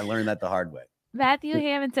 I learned that the hard way. Matthew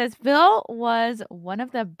Hammond says Phil was one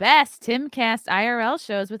of the best Timcast IRL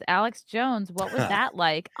shows with Alex Jones. What was that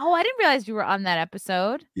like? Oh, I didn't realize you were on that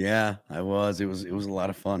episode. Yeah, I was. It was a lot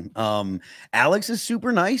of fun. Alex is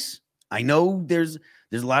super nice. I know there's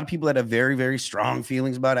a lot of people that have very, very strong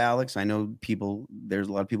feelings about Alex. I know there's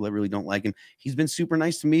a lot of people that really don't like him. He's been super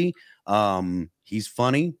nice to me. He's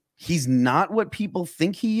funny. He's not what people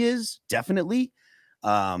think he is, definitely.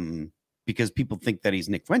 Because people think that he's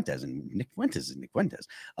Nick Fuentes, and Nick Fuentes is Nick Fuentes.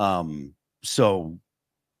 So,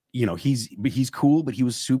 he's cool, but he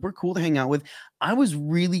was super cool to hang out with. I was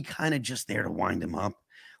really kind of just there to wind him up.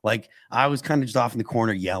 Like, I was kind of just off in the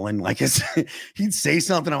corner yelling. Like, he'd say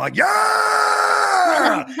something, I'm like,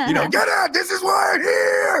 yeah, get out. This is why I'm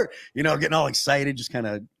here. Getting all excited, just kind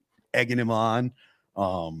of egging him on.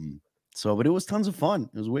 But it was tons of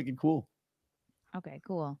fun. It was wicked cool. Okay,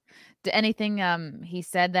 cool. Did anything he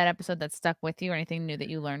said that episode that stuck with you, or anything new that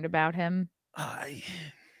you learned about him?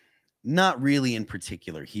 Not really in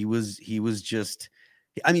particular. He was just,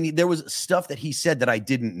 I mean, there was stuff that he said that I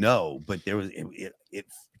didn't know, but there was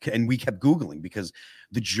and we kept Googling because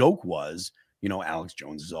the joke was, Alex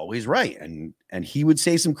Jones is always right. And he would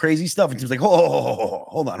say some crazy stuff. And Tim's like, oh,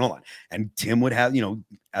 hold on. And Tim would have,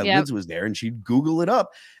 Liz was there and she'd Google it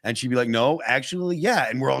up and she'd be like, no, actually, yeah.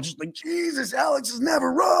 And we're all just like, Jesus, Alex is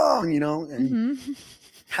never wrong, and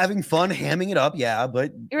having fun, hamming it up. Yeah.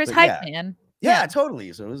 But you're his hype man. Yeah,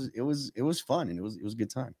 totally. So it was fun, and it was a good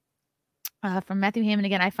time. From Matthew Heyman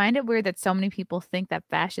again, I find it weird that so many people think that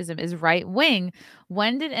fascism is right wing.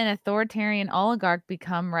 When did an authoritarian oligarch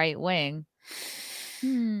become right wing?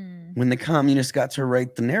 When the communists got to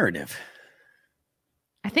write the narrative.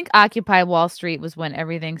 I think Occupy Wall Street was when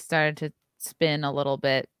everything started to spin a little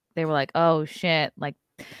bit. They were like, oh shit, like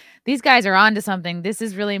these guys are onto something. This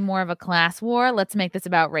is really more of a class war. Let's make this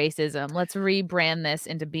about racism. Let's rebrand this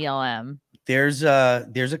into BLM. There's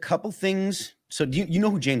a couple things. So you know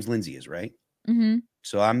who James Lindsay is, right? Mm-hmm.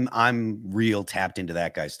 So I'm real tapped into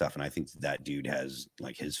that guy's stuff, and I think that dude has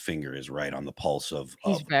like his finger is right on the pulse of.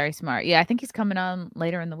 He's very smart. Yeah, I think he's coming on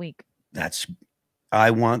later in the week.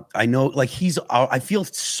 I know, like I feel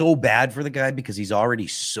so bad for the guy because he's already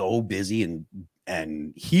so busy,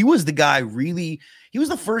 and he was the guy he was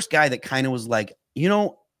the first guy that kind of was like, you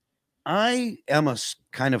know, I am a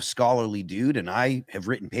kind of scholarly dude, and I have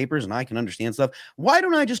written papers and I can understand stuff. Why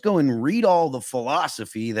don't I just go and read all the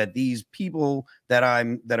philosophy that these people that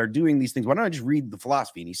are doing these things? Why don't I just read the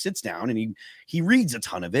philosophy? And he sits down and he reads a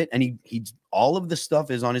ton of it, and he all of the stuff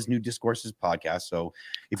is on his New Discourses podcast. So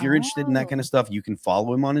if you're interested in that kind of stuff, you can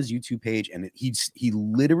follow him on his YouTube page, and he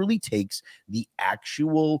literally takes the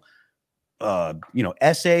actual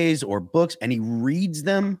essays or books, and he reads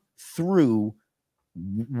them through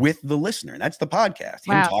with the listener. And that's the podcast.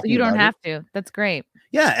 Wow, so you don't have to. That's great.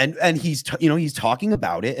 Yeah, and he's he's talking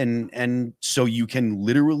about it, and so you can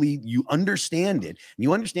literally understand it.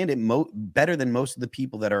 You understand it better than most of the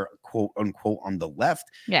people that are quote unquote on the left.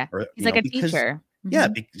 Yeah, he's like a teacher. Yeah,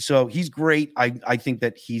 so he's great. I think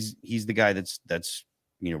that he's the guy that's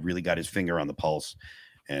really got his finger on the pulse,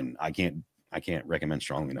 and I can't recommend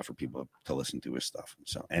strongly enough for people to listen to his stuff.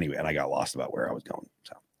 So anyway, and I got lost about where I was going.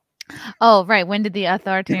 So. Oh, right. When did the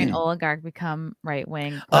authoritarian oligarch become right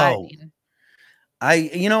wing? I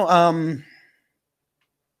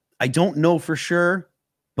don't know for sure,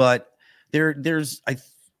 but the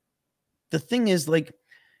thing is, like,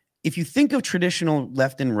 if you think of traditional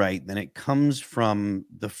left and right, then it comes from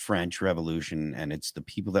the French Revolution, and it's the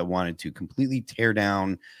people that wanted to completely tear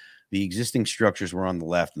down the existing structures were on the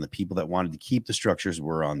left, and the people that wanted to keep the structures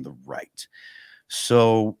were on the right.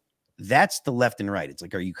 So that's the left and right. It's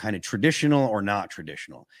like, are you kind of traditional or not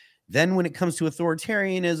traditional? Then when it comes to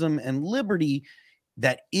authoritarianism and liberty,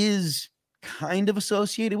 that is kind of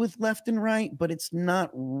associated with left and right, but it's not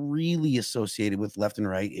really associated with left and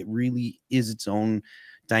right. It really is its own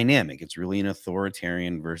dynamic. It's really an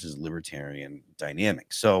authoritarian versus libertarian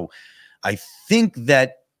dynamic. So I think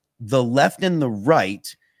that the left and the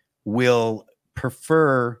right will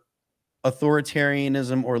prefer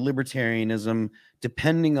authoritarianism or libertarianism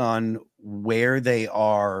depending on where they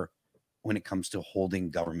are when it comes to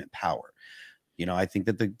holding government power. I think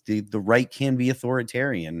that the right can be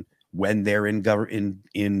authoritarian when they're in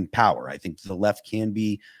power. I think the left can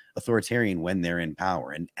be authoritarian when they're in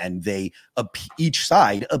power, and each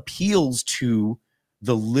side appeals to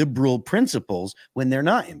the liberal principles when they're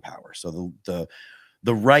not in power. So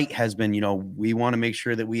the right has been, we want to make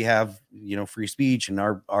sure that we have, free speech, and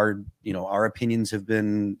our opinions have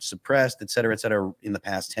been suppressed, et cetera, in the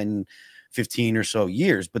past 10, 15 or so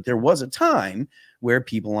years. But there was a time where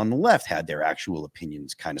people on the left had their actual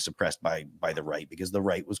opinions kind of suppressed by the right, because the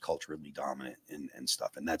right was culturally dominant and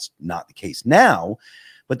stuff. And that's not the case now,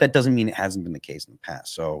 but that doesn't mean it hasn't been the case in the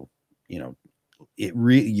past. So,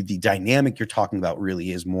 the dynamic you're talking about really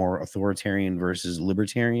is more authoritarian versus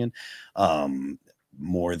libertarian,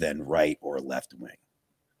 more than right or left wing.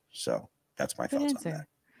 So that's my thoughts on that.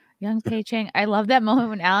 Young Pei Chang, I love that moment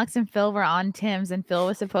when Alex and Phil were on Tim's, and Phil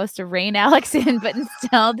was supposed to rein Alex in, but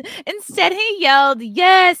instead he yelled,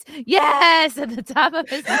 "Yes, yes," at the top of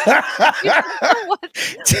his what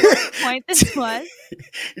point this was.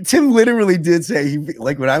 Tim literally did say,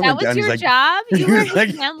 when I went down, he's like, job? You were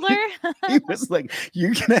his handler? He was like,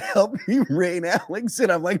 "You're going to help me rein Alex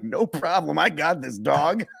in?" I'm like, "No problem. I got this,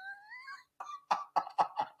 dog."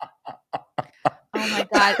 Oh my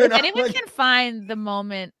God. If anyone can find the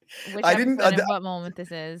moment, what moment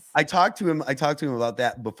this is. I talked to him about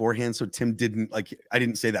that beforehand. So Tim I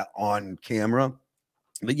didn't say that on camera.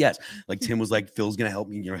 But yes, Tim was like, "Phil's gonna help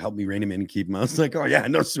me, help me rein him in and keep him." I was like, "Oh yeah,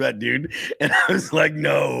 no sweat, dude." And I was like,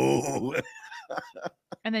 "No."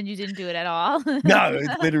 And then you didn't do it at all. No,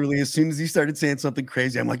 it's literally as soon as he started saying something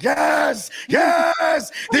crazy, I'm like, "Yes,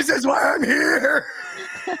 yes, this is why I'm here."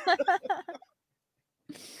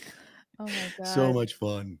 Oh my God. So much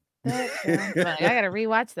fun. That's so funny. I gotta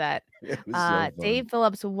rewatch that. So Dave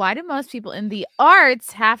Phillips, why do most people in the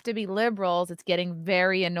arts have to be liberals? It's getting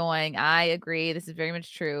very annoying. I agree. This is very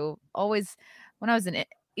much true. Always, when I was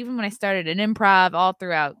even when I started an improv all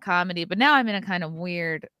throughout comedy, but now I'm in a kind of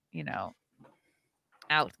weird,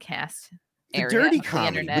 outcast The area dirty of the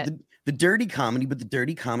comedy, internet. but the dirty comedy, but the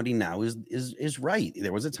dirty comedy now is right.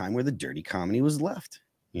 There was a time where the dirty comedy was left,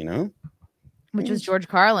 Which was George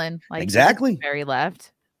Carlin. Like, exactly. Very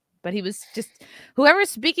left. But he was just whoever's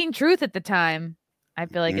speaking truth at the time, I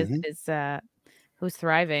feel like is who's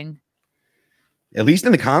thriving. At least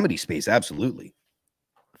in the comedy space, absolutely.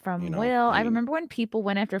 From Will, I remember when people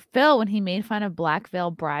went after Phil when he made fun of Black Veil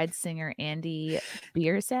Bride singer Andy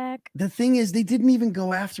Biersack. The thing is, they didn't even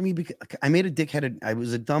go after me because I made I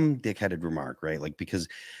was a dumb dickheaded remark, right? Like, because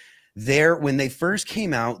when they first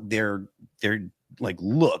came out, their like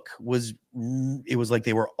look was like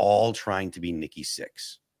they were all trying to be Nikki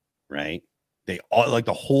Sixx, right? They all, like,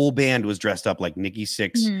 the whole band was dressed up like Nikki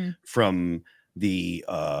Sixx from the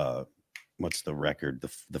what's the record,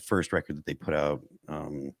 the first record that they put out,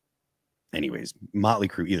 anyways, Motley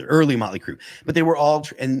Crue, early Motley Crue, but they were all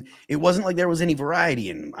and it wasn't like there was any variety.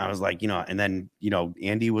 And I was like, and then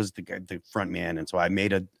Andy was the front man, and so I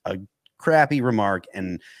made a crappy remark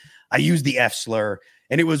and I used the F slur,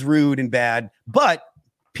 and it was rude and bad, but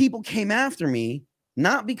people came after me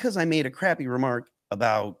not because I made a crappy remark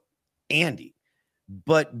about Andy,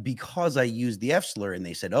 but because I used the F slur, and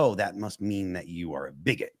they said, oh, that must mean that you are a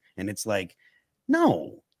bigot. And it's like,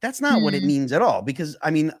 no, that's not what it means at all. Because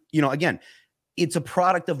I mean, again, it's a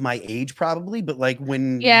product of my age probably, but like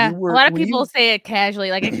when a lot of people say it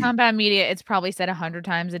casually, like in compound media, it's probably said 100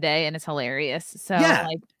 times a day and it's hilarious. So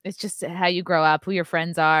like, it's just how you grow up, who your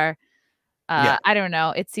friends are. I don't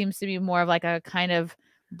know. It seems to be more of like a kind of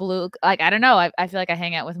blue, like, I don't know. I feel like I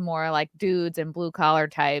hang out with more like dudes and blue collar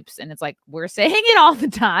types, and it's like we're saying it all the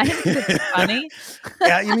time. It's funny.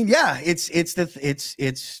 I mean,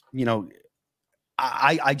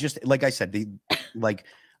 I just, like I said,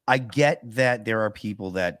 I get that there are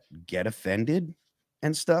people that get offended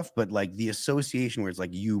and stuff, but like the association where it's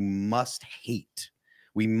like, you must hate.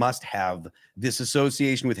 We must have this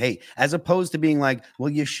association with hate, as opposed to being like, well,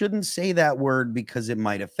 you shouldn't say that word because it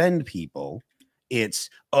might offend people. It's,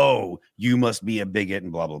 oh, you must be a bigot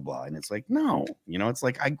and blah, blah, blah. And it's like, no, it's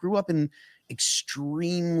like I grew up in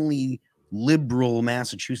extremely liberal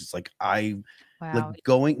Massachusetts. Like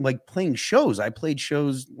playing shows. I played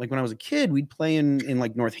shows like when I was a kid. We'd play in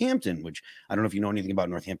like Northampton, which I don't know if you know anything about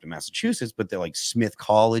Northampton, Massachusetts, but they're like Smith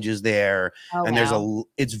College is there, and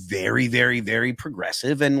it's very, very, very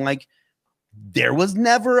progressive, and like there was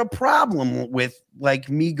never a problem with like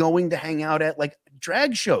me going to hang out at like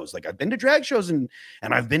drag shows. Like I've been to drag shows and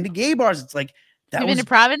I've been to gay bars. It's like that. You've been to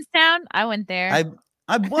Provincetown? I went there.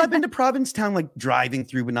 I've been to Provincetown, like driving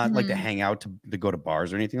through, but not like to hang out to go to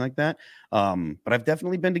bars or anything like that. But I've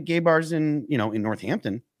definitely been to gay bars in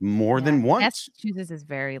Northampton more than once. Massachusetts is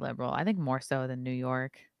very liberal. I think more so than New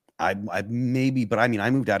York. I maybe, but I mean,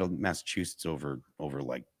 I moved out of Massachusetts over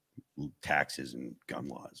like taxes and gun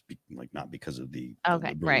laws, like not because of the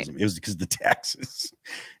liberalism. It was because of the taxes.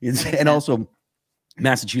 And also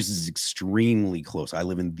Massachusetts is extremely close. I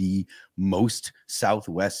live in the most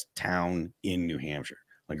southwest town in New Hampshire,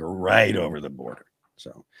 like right over the border.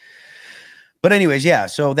 So, but anyways, yeah.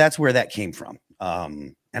 So that's where that came from.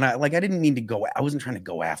 And I didn't mean to go. I wasn't trying to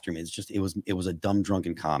go after him. It's just it was a dumb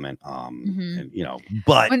drunken comment. And,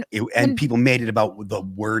 but people made it about the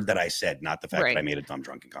word that I said, not the fact that I made a dumb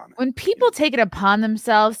drunken comment. When people take it upon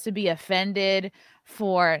themselves to be offended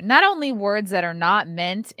for not only words that are not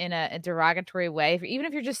meant in a derogatory way, even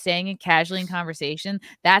if you're just saying it casually in conversation,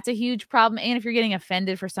 that's a huge problem. And if you're getting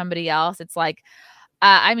offended for somebody else, it's like,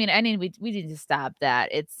 I mean, we need to stop that.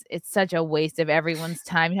 It's such a waste of everyone's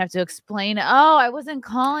time. You have to explain, oh, I wasn't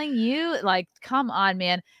calling you. Like, come on,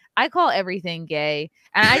 man. I call everything gay.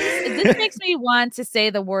 And this makes me want to say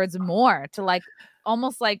the words more, to like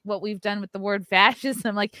almost like what we've done with the word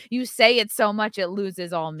fascism. Like, you say it so much it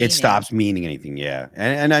loses all meaning. It stops meaning anything. Yeah.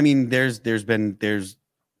 And I mean, there's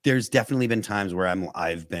definitely been times where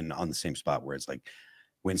I've been on the same spot where it's like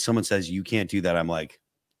when someone says you can't do that, I'm like,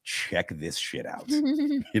 check this shit out.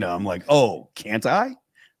 I'm like, oh, can't I?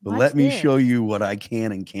 But let me show you what I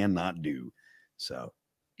can and cannot do. So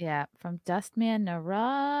yeah, from Dustman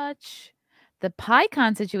Narach. The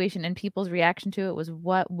PyCon situation and people's reaction to it was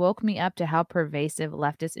what woke me up to how pervasive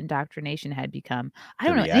leftist indoctrination had become. I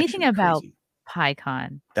don't know anything about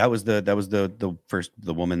PyCon. That was the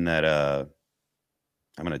woman that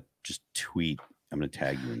I'm gonna just tweet. I'm gonna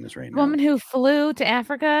tag you in this right now. Woman who flew to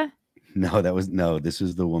Africa. This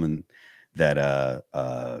is the woman that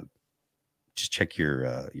just check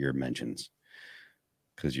your mentions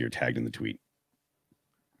because you're tagged in the tweet.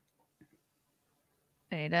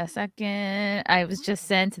 Wait a second. I was just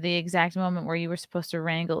sent to the exact moment where you were supposed to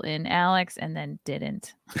wrangle in Alex and then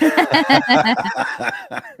didn't. I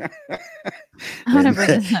want to bring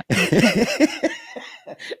this up.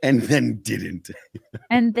 And then didn't.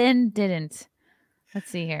 And then didn't. Let's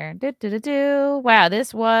see here. Wow,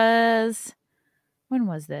 this was... When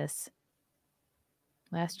was this?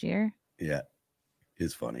 Last year? Yeah,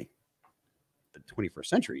 it's funny. The 21st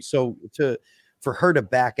century. So for her to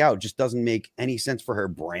back out just doesn't make any sense for her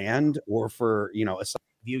brand or for, you know, a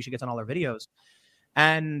view she gets on all her videos.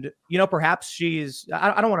 And, you know, perhaps she's,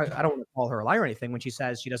 I don't want to call her a liar or anything when she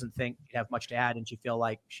says she doesn't think she'd have much to add and she feel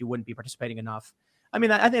like she wouldn't be participating enough. I mean,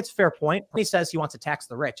 I think it's a fair point. He says he wants to tax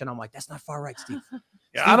the rich. And I'm like, that's not far right, Steve.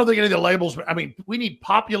 Yeah, I don't think any of the labels, I mean, we need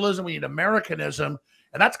populism, we need Americanism,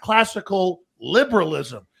 and that's classical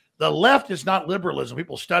liberalism. The left is not liberalism.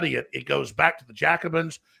 People study it. It goes back to the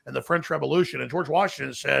Jacobins and the French Revolution. And George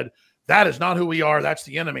Washington said, that is not who we are. That's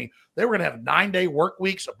the enemy. They were going to have 9-day work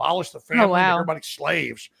weeks, abolish the family, make everybody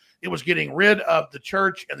slaves. It was getting rid of the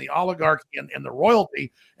church and the oligarchy and the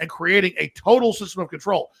royalty and creating a total system of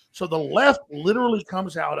control. So the left literally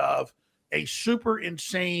comes out of a super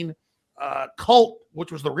insane cult,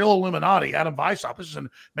 which was the real Illuminati, Adam Weishaupt. This is in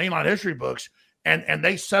mainline history books. And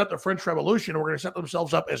they set up the French Revolution and were going to set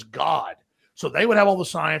themselves up as God. So they would have all the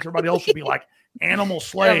science. Everybody else would be like animal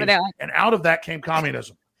slaves. And out of that came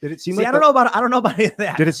communism. Did it seem like I don't know about any of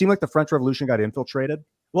that. Did it seem like the French Revolution got infiltrated?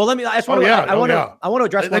 Well, let me. I want to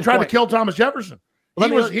address. They tried to kill Thomas Jefferson.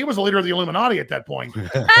 Well, he was the leader of the Illuminati at that point.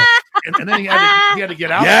 and then he had to get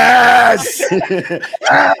out. Yes.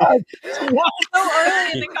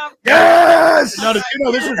 Yes. No, you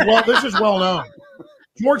know, this is well known.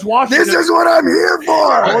 George Washington. This is what I'm here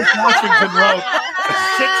for. George Washington wrote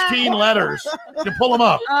 16 letters. You pull them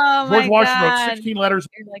up. Oh George Washington God. wrote 16 letters.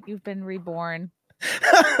 You're like you've been reborn.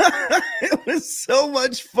 It was so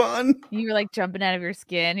much fun. You were like jumping out of your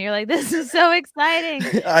skin. You're like, this is so exciting.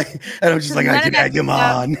 I was just like, I can egg him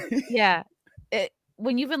on. Yeah.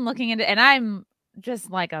 When you've been looking into, and I'm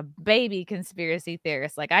just like a baby conspiracy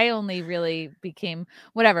theorist. Like I only really became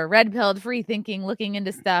red pilled, free thinking, looking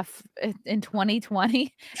into stuff in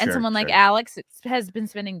 2020. And someone like Alex has been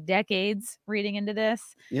spending decades reading into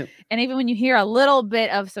this. Yep. And even when you hear a little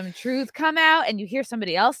bit of some truth come out and you hear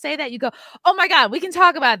somebody else say that, you go, oh my God, we can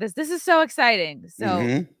talk about this. This is so exciting.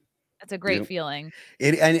 So that's a great feeling.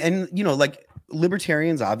 And you know, like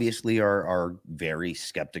libertarians obviously are very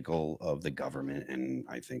skeptical of the government, and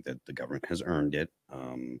I think that the government has earned it.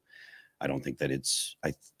 I don't think that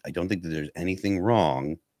I don't think that there's anything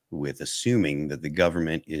wrong with assuming that the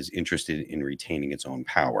government is interested in retaining its own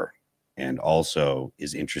power and also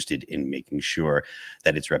is interested in making sure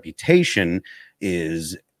that its reputation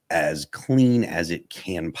is as clean as it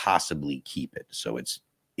can possibly keep it. So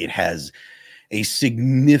it has a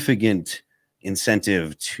significant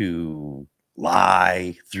incentive to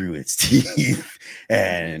lie through its teeth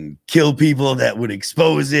and kill people that would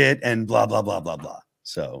expose it and blah, blah, blah, blah, blah.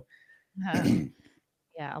 So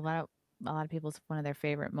yeah, a lot of people's one of their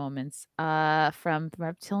favorite moments from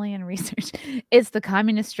Reptilian Research. It's the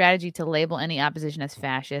communist strategy to label any opposition as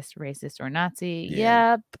fascist, racist, or Nazi.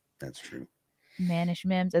 Yeah, yep. That's true. Manish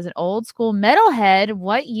Mims, as an old school metalhead,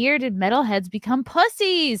 what year did metalheads become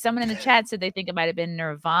pussies? Someone in the chat said they think it might have been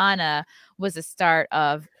Nirvana was the start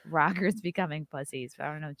of rockers becoming pussies. But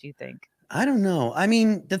I don't know what you think. I don't know. I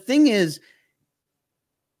mean, the thing is,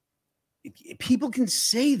 people can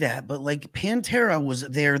say that, but like Pantera was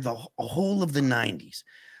there the whole of the 90s.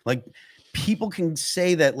 Like people can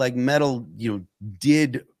say that like metal, you know,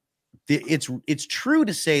 did. It's true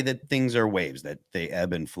to say that things are waves, that they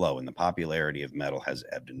ebb and flow, and the popularity of metal has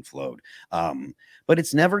ebbed and flowed. But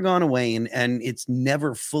it's never gone away, and it's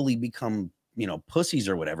never fully become, you know, pussies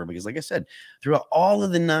or whatever, because like I said, throughout all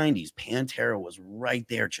of the 90s, Pantera was right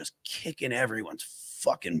there just kicking everyone's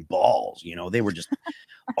fucking balls. You know, they were just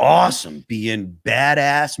awesome, being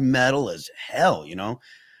badass metal as hell, you know.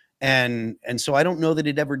 And so I don't know that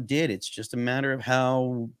it ever did. It's just a matter of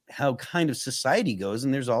how kind of society goes.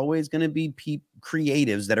 And there's always going to be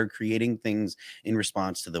creatives that are creating things in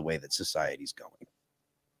response to the way that society's going,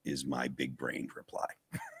 is my big brain reply.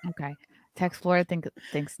 Okay. Tex Florida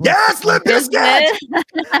thinks yes, Limp Bizkit!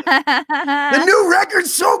 The new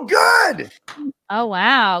record's so good. Oh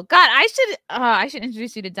wow. God, I should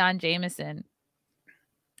introduce you to Don Jameson.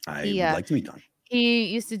 I would like to meet Don. He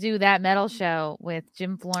used to do That Metal Show with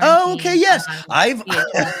Jim Florence. Oh, okay, yes. I've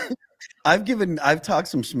talked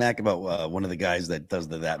some smack about one of the guys that does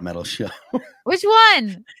That Metal Show. Which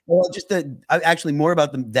one? Well, just actually more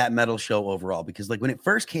about That Metal Show overall, because like when it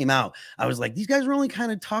first came out, I was like, these guys were only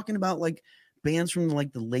kind of talking about like bands from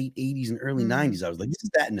like the late 80s and early 90s. I was like, this is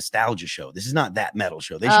that nostalgia show. This is not that metal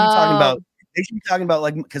show. They should be talking about,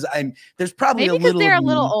 like, because there's probably maybe a little, they're a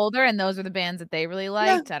little older and those are the bands that they really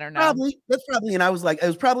liked. I don't know. Probably. That's probably. And I was like, it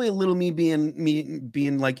was probably a little me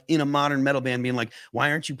being like in a modern metal band being like,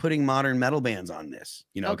 why aren't you putting modern metal bands on this?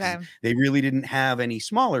 You know, okay. They really didn't have any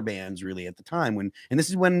smaller bands really at the time and this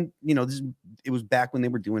is when, you know, it was back when they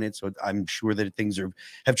were doing it. So I'm sure that things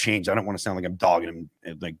have changed. I don't want to sound like I'm dogging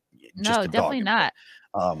them, like, no, definitely not.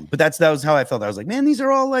 But that was how I felt. I was like, man, these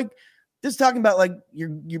are all like, this talking about like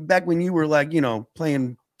you're back when you were like, you know,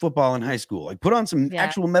 playing football in high school. Like put on some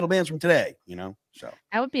actual metal bands from today, you know. So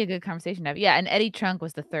that would be a good conversation to have. Yeah, and Eddie Trunk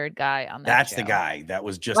was the third guy on that. That's show. the guy that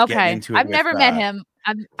was just getting into it. I've never met him.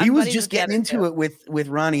 He was just getting into it with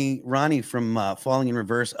Ronnie from Falling in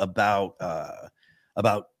Reverse about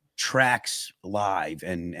tracks live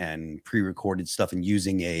and pre-recorded stuff and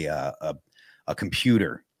using a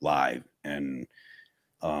computer live, and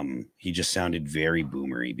he just sounded very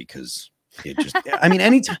boomery because it just I mean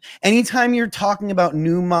anytime you're talking about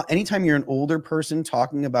anytime you're an older person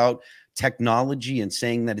talking about technology and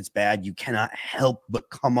saying that it's bad, you cannot help but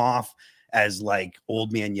come off as like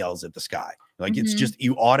old man yells at the sky. Like it's just,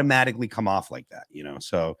 you automatically come off like that, you know.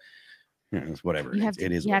 So you know, it's whatever. You have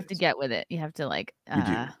to get with it. You have to like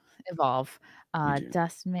evolve.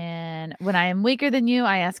 Dustman, when I am weaker than you,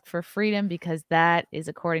 I ask for freedom because that is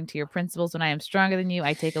according to your principles. When I am stronger than you,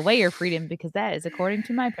 I take away your freedom because that is according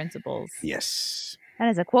to my principles. Yes. That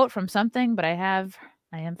is a quote from something, but I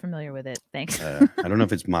am familiar with it. Thanks. I don't know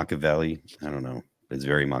if it's Machiavelli. I don't know. But it's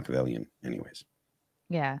very Machiavellian anyways.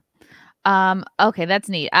 Yeah. Okay, that's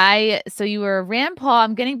neat. So you were Rand Paul.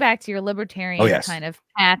 I'm getting back to your libertarian kind of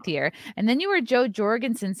path here. And then you were Jo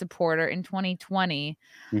Jorgensen supporter in 2020.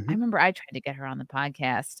 I remember I tried to get her on the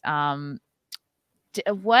podcast. And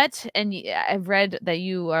I've read that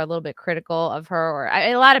you are a little bit critical of her, or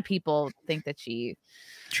a lot of people think that she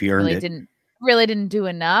really didn't do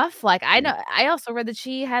enough. Like I also read that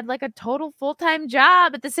she had like a total full-time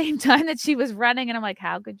job at the same time that she was running, and I'm like,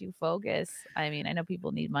 how could you focus? I mean, I know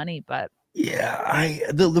people need money, but yeah,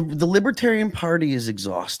 the Libertarian Party is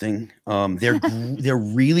exhausting. They're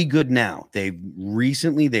really good now. They've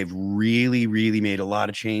really made a lot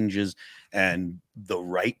of changes, and the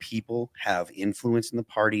right people have influence in the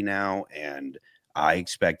party now, and I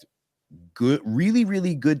expect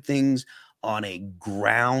really good things on a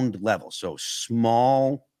ground level. So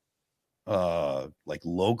small, like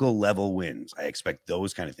local level wins. I expect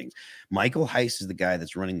those kind of things. Michael Heiss is the guy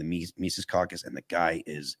that's running the Mises Caucus, and the guy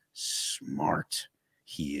is smart.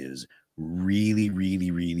 He is really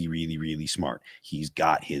smart. He's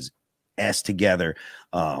got his S together,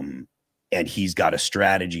 and he's got a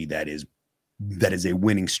strategy that is a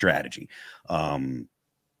winning strategy.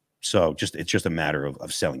 So it's just a matter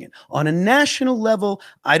of selling it. On a national level,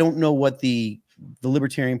 I don't know what the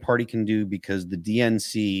Libertarian Party can do, because the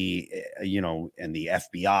DNC, you know, and the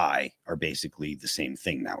FBI are basically the same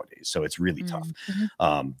thing nowadays. So it's really tough.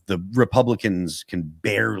 The Republicans can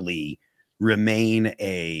barely remain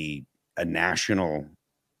a national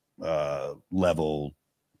level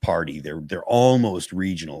party. They're almost a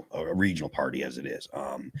regional party as it is.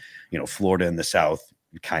 You know, Florida and the South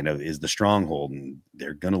kind of is the stronghold, and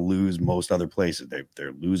they're going to lose most other places. They're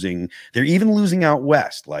even losing out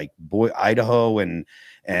west, like Idaho and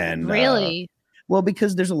really well,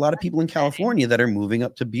 because there's a lot of people in California that are moving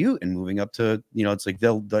up to Butte and moving up to, you know, it's like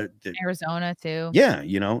they'll Arizona too. Yeah,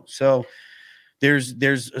 you know, so it's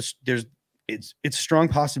a strong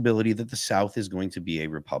possibility that the South is going to be a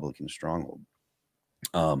Republican stronghold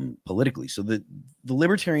politically. So the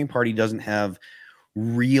Libertarian Party doesn't have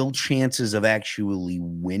real chances of actually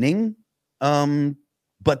winning,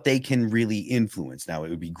 but they can really influence. Now, it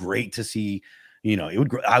would be great to see, you know,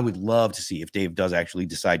 I would love to see if Dave does actually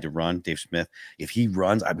decide to run, Dave Smith. If he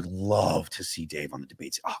runs, I would love to see Dave on the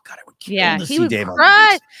debates. Oh God, I would kill to see Dave on the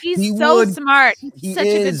debates. He's so smart. He's such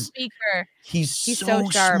a good speaker. He's so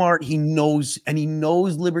smart. He knows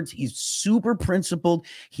liberty. He's super principled.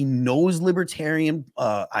 He knows libertarian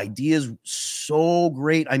ideas so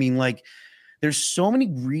great. I mean, like, there's so many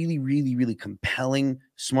really compelling,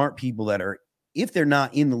 smart people that are, if they're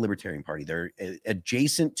not in the Libertarian Party, they're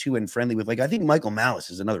adjacent to and friendly with. Like, I think Michael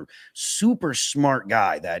Malice is another super smart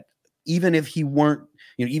guy that even if he weren't,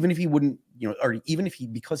 you know, even if he wouldn't, you know, or even if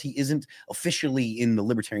because he isn't officially in the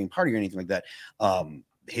Libertarian Party or anything like that,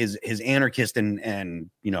 his anarchist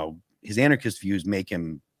and you know, his anarchist views make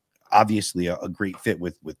him obviously a great fit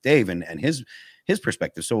with Dave and his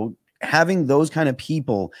perspective. So having those kind of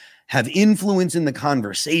people have influence in the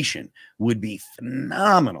conversation would be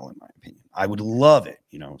phenomenal, in my opinion. I would love it,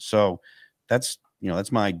 you know. So that's, you know,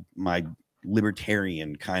 that's my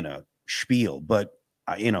libertarian kind of spiel, but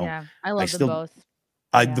you know, Yeah, I love them still,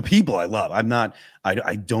 both. the people I love. I'm not.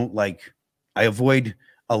 I don't like. I avoid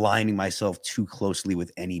aligning myself too closely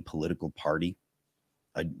with any political party,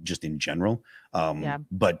 just in general.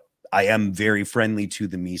 But I am very friendly to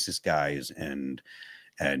the Mises guys and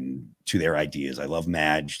to their ideas. I love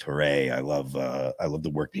Madge Torre. I love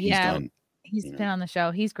the work that he's done. He's been on the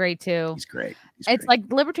show. He's great too. He's great. It's like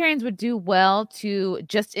libertarians would do well to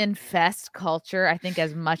just infest culture, I think,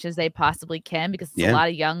 as much as they possibly can, because it's a lot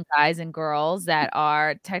of young guys and girls that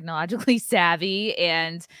are technologically savvy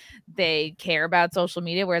and they care about social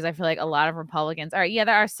media. Whereas I feel like a lot of Republicans are, there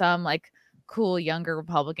are some like cool younger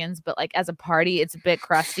Republicans, but like as a party, it's a bit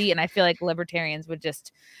crusty. And I feel like libertarians would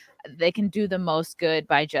they can do the most good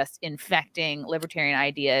by just infecting libertarian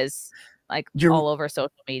ideas like all over social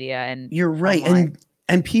media. And you're right. Online.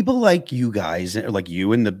 And people like you guys, like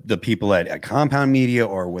you and the people at Compound Media,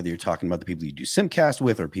 or whether you're talking about the people you do Simcast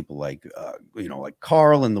with, or people like like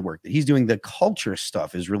Carl and the work that he's doing, the culture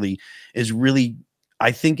stuff is really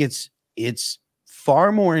I think it's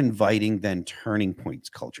far more inviting than Turning Point's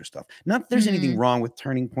culture stuff. Not that there's anything wrong with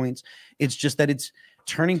Turning Points. It's just that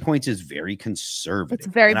Turning Points is very conservative. It's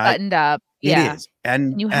very buttoned up. It is.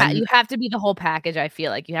 And you have to be the whole package. I feel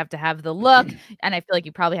like you have to have the look, and I feel like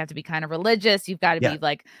you probably have to be kind of religious. You've got to be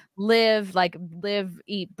like live,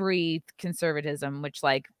 eat, breathe conservatism, which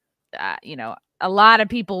a lot of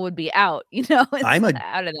people would be out, I'm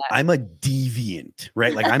out of that. I'm a deviant,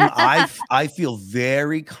 right? Like I feel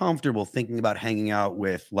very comfortable thinking about hanging out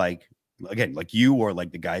with like you, or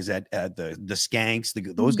like the guys at the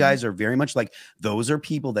Skanks. Those guys are very much like, those are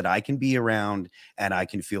people that I can be around and I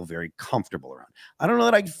can feel very comfortable around. I don't know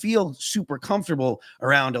that I feel super comfortable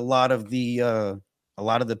around a lot of the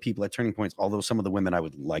people at Turning Points, although some of the women I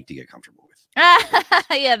would like to get comfortable with.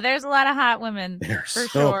 Yeah, there's a lot of hot women for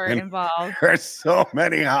sure involved. There's so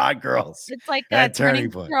many hot girls. It's like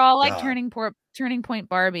Turning Point. They're all like Turning Point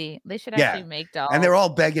Barbie. They should actually make dolls. And they're all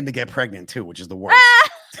begging to get pregnant too, which is the worst.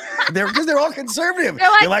 Because they're all conservative.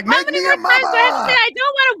 They're like make me a mama. I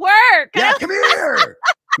don't want to work. Yeah, come here.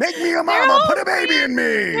 Make me a mama. Put a baby in me.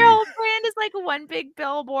 Their whole brand is like one big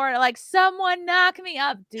billboard. Like, someone knock me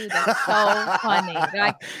up, dude. That's so funny. They're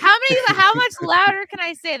like, how much louder can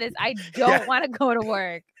I say this? I don't want to go to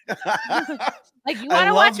work. Like, you want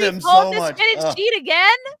to watch me fold this fitted sheet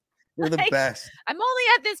again? They're the best. I'm only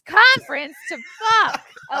at this conference to fuck.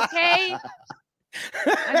 Okay.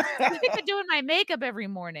 I'm sick of doing my makeup every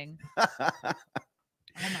morning.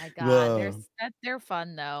 Oh my God. They're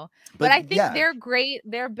fun though. But I think they're great.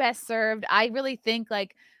 They're best served. I really think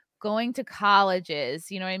like going to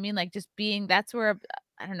colleges, you know what I mean? Like just that's where,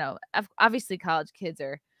 I don't know. Obviously college kids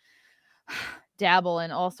are dabble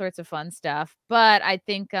in all sorts of fun stuff, but I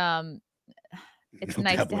think it's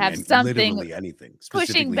nice to have something anything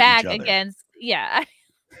pushing back against. Yeah.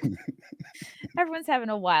 Everyone's having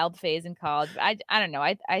a wild phase in college. I don't know.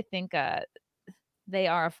 I think they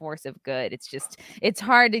are a force of good. It's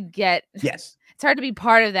hard to get. Yes. It's hard to be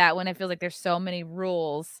part of that when it feels like there's so many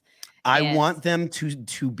rules. I want them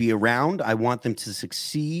to be around. I want them to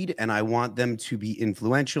succeed, and I want them to be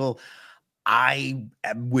influential. I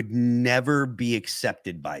would never be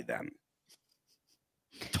accepted by them.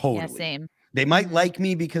 Totally. Yeah, same. They might like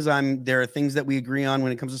me because there are things that we agree on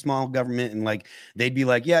when it comes to small government, and like they'd be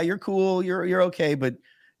like, yeah, you're cool, you're okay, but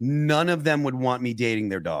none of them would want me dating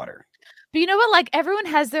their daughter. But you know what? Like everyone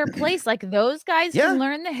has their place. Like those guys can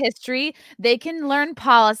learn the history, they can learn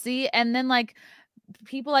policy, and then like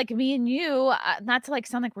people like me and you, not to like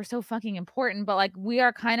sound like we're so fucking important, but like we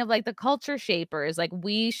are kind of like the culture shapers. Like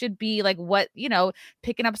we should be like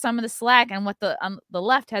picking up some of the slack and what the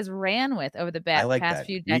left has ran with over the past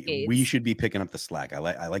few decades. We should be picking up the slack. I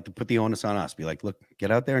like to put the onus on us. Be like, look, get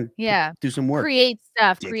out there and do some work. Create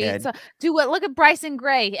stuff. Do what? Look at Bryson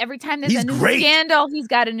Gray. Every time there's a new scandal, he's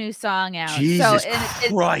got a new song out. Jesus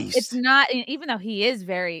Christ. It's not, even though he is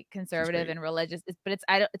very conservative and religious, but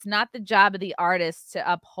it's not the job of the artist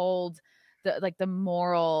to uphold the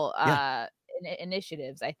moral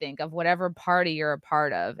initiatives, I think, of whatever party you're a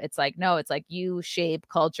part of. It's like, no, it's like you shape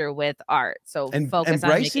culture with art. So focus on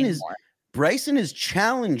making more. Bryson is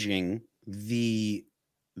challenging the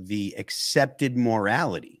accepted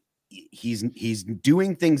morality. He's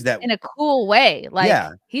doing things that in a cool way.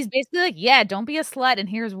 Like he's basically like, yeah, don't be a slut, and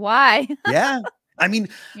here's why. Yeah. I mean,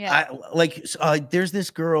 there's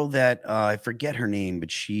this girl that I forget her name,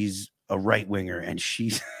 but she's a right winger, and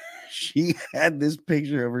she had this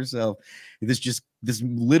picture of herself. This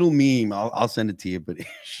little meme. I'll send it to you. But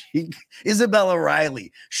Isabella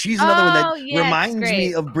Riley. She's another one that reminds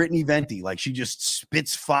me of Brittany Venti. Like she just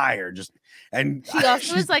spits fire. Just And She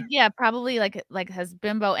also is like, yeah, probably like has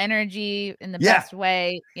bimbo energy in the best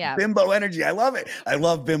way. Yeah. Bimbo energy. I love it. I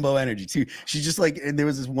love bimbo energy too. She's just like, and there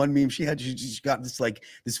was this one meme she got this like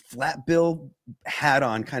this flat bill hat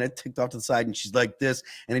on, kind of ticked off to the side, and she's like this,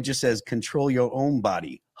 and it just says "Control your own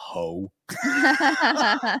body, ho."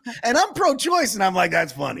 And I'm pro-choice, and I'm like,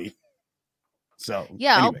 that's funny. So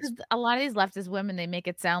yeah, a lot of these leftist women, they make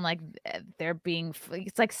it sound like they're being,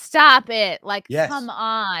 it's like, stop it, like, come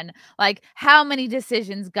on, like, how many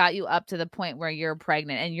decisions got you up to the point where you're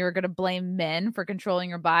pregnant and you're gonna blame men for controlling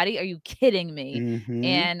your body? Are you kidding me?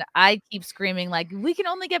 And I keep screaming, like, we can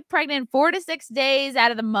only get pregnant 4 to 6 days out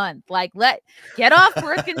of the month, like, get off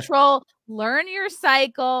birth control, learn your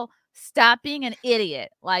cycle. Stop being an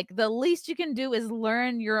idiot. Like, the least you can do is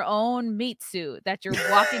learn your own meat suit that you're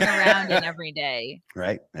walking around in every day.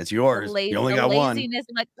 Right. That's yours. You only got one. Laziness,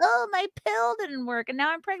 like, oh, my pill didn't work and now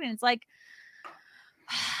I'm pregnant. It's like,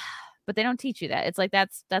 but they don't teach you that. It's like,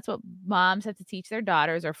 that's what moms have to teach their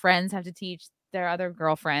daughters, or friends have to teach their other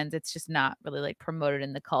girlfriends. It's just not really like promoted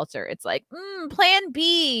in the culture. It's like, plan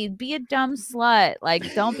B, be a dumb slut.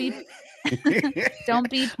 Like, don't be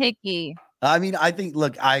picky. I mean, I think,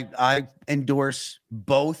 look, I endorse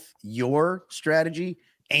both your strategy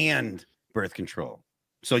and birth control.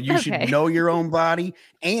 So you should know your own body,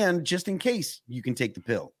 and just in case, you can take the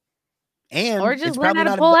pill. And or just learn how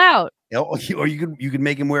to pull out. Or you could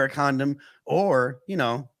make him wear a condom, or, you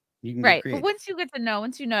know, you can right. But once you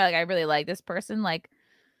know, like, I really like this person, like,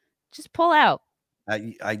 just pull out.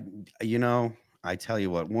 You know, I tell you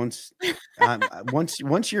what, once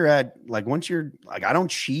you're like, I don't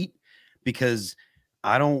cheat, because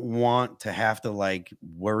I don't want to have to like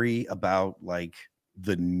worry about like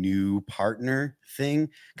the new partner thing,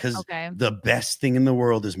 because the best thing in the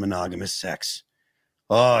world is monogamous sex.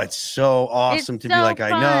 Oh, it's so awesome to be like,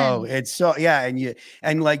 fun. I know it's so, yeah.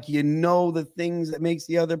 And like, you know, the things that makes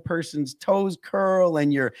the other person's toes curl,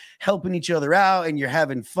 and you're helping each other out, and you're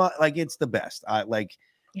having fun. Like, it's the best.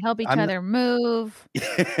 You help each other move. You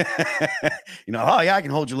know, oh yeah, I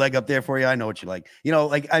can hold your leg up there for you. I know what you like. You know,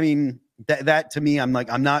 like, I mean, that to me, I'm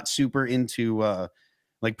like, I'm not super into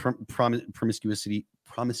like promiscuity.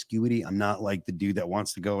 I'm not like the dude that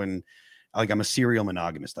wants to go and, like, I'm a serial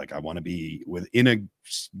monogamist. Like, I want to be in a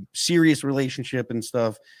serious relationship and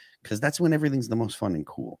stuff, because that's when everything's the most fun and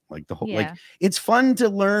cool. Like, the whole, like, it's fun to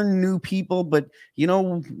learn new people, but, you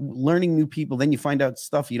know, learning new people, then you find out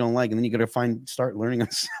stuff you don't like, and then you got to start learning on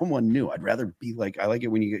someone new. I'd rather be like, I like it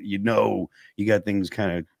when you got things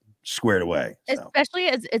kind of squared away. So. Especially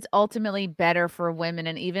as it's ultimately better for women.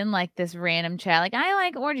 And even like this random chat, like, I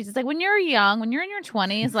like orgies. It's like, when you're young, when you're in your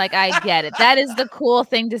 20s, like, I get it. That is the cool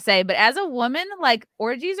thing to say. But as a woman, like,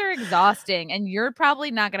 orgies are exhausting, and you're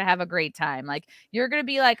probably not going to have a great time. Like, you're going to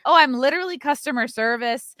be like, oh, I'm literally customer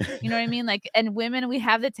service. You know what I mean? Like, and women, we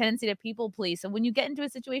have the tendency to people please. So when you get into a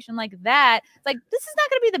situation like that, it's like, this is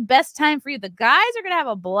not going to be the best time for you. The guys are going to have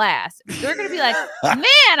a blast. They're going to be like,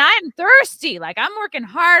 man, I'm thirsty. Like, I'm working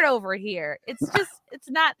hard over here. It's just,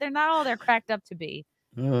 they're not all they're cracked up to be.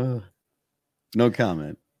 No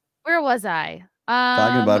comment. Where was I?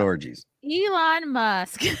 Talking about orgies. Elon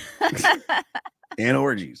Musk. And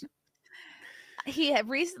orgies. He had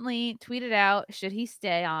recently tweeted out, should he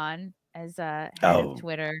stay on as head of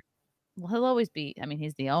Twitter? Well, he'll always be, I mean,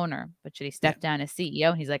 he's the owner, but should he step down as CEO?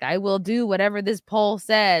 And he's like, I will do whatever this poll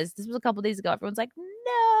says. This was a couple days ago. Everyone's like,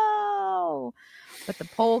 no. But the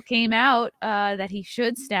poll came out that he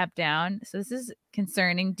should step down. So this is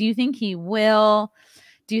concerning. Do you think he will?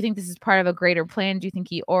 Do you think this is part of a greater plan? Do you think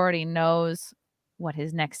he already knows what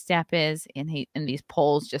his next step is? And these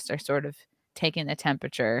polls just are sort of taking the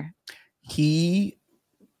temperature. He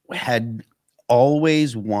had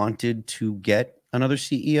always wanted to get another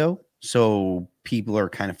CEO. So people are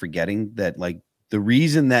kind of forgetting that, like, the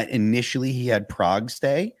reason that initially he had Prague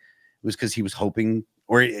stay was because he was hoping,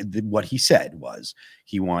 or what he said was,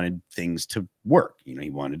 he wanted things to work. You know, he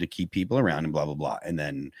wanted to keep people around and blah, blah, blah. And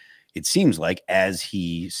then it seems like as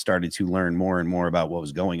he started to learn more and more about what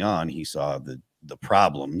was going on, he saw the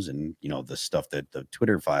problems and, you know, the stuff that the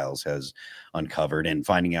Twitter files has uncovered, and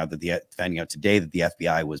finding out today that the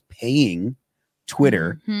FBI was paying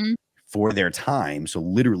Twitter for their time. So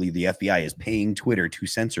literally the FBI is paying Twitter to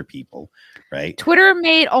censor people, right? Twitter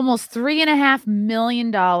made almost $3.5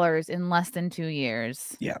 million in less than 2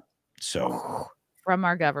 years. Yeah. So from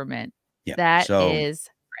our government. Yeah. That is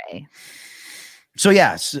Ray. So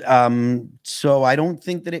yes. So I don't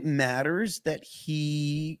think that it matters that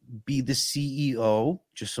he be the CEO,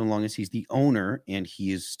 just so long as he's the owner and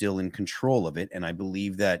he is still in control of it. And I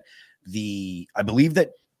believe that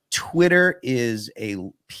Twitter is a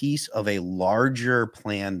piece of a larger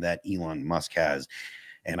plan that Elon Musk has.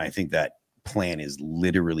 And I think that plan is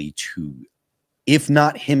literally to, if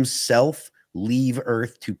not himself, leave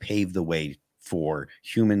Earth to pave the way for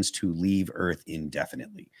humans to leave Earth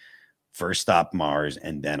indefinitely. First stop Mars,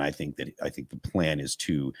 and then I think the plan is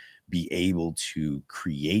to be able to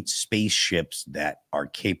create spaceships that are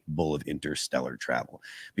capable of interstellar travel,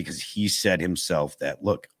 because he said himself that,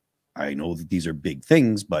 look, I know that these are big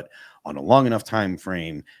things, but on a long enough time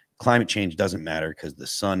frame, climate change doesn't matter, because the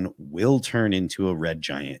sun will turn into a red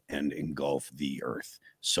giant and engulf the Earth.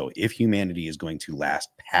 So if humanity is going to last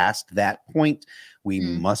past that point, we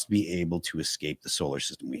must be able to escape the solar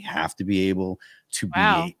system. We have to be able to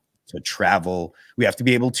to travel. We have to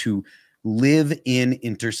be able to live in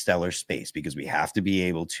interstellar space, because we have to be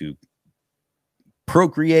able to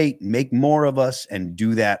procreate, make more of us, and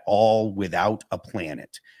do that all without a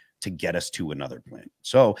planet to get us to another planet.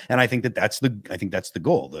 So, and I think that's the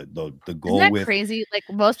goal. The goal. Isn't that crazy? Like,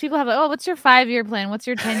 most people have, oh, what's your 5-year plan? What's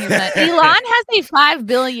your 10-year plan? Elon has a 5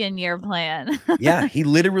 billion year plan. Yeah, he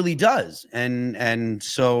literally does. And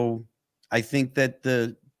so I think that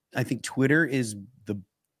Twitter is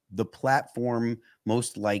the platform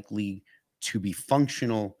most likely to be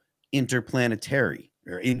functional interplanetarily,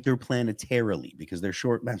 because they're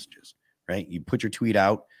short messages, right? You put your tweet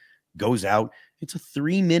out, goes out. It's a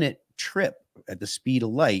 3-minute trip at the speed of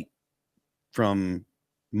light from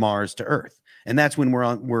Mars to Earth. And that's when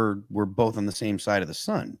we're both on the same side of the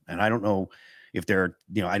sun. And I don't know if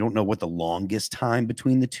I don't know what the longest time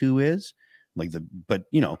between the two is. But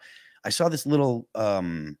I saw this little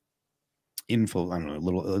info, I don't know,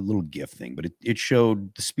 a little GIF thing, but it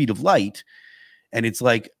showed the speed of light, and it's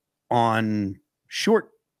like on short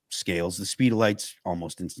scales, the speed of light's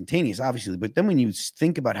almost instantaneous, obviously. But then when you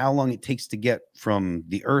think about how long it takes to get from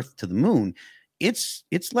the Earth to the moon, it's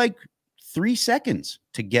like 3 seconds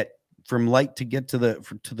to get from light to get to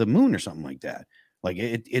the moon or something like that. Like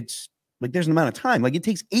it's like there's an amount of time. Like it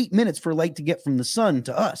takes 8 minutes for light to get from the sun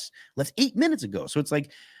to us. That's 8 minutes ago. So it's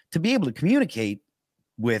like, to be able to communicate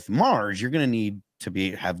with Mars, you're going to need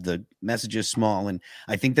to have the messages small. And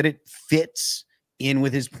I think that it fits in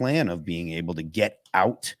with his plan of being able to get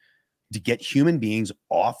human beings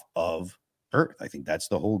off of Earth. I think that's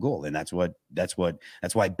the whole goal. And that's why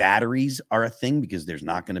batteries are a thing, because there's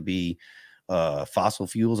not going to be fossil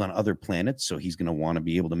fuels on other planets. So he's going to want to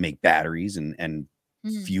be able to make batteries and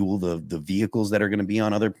fuel the vehicles that are going to be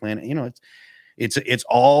on other planets. It's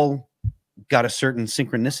all got a certain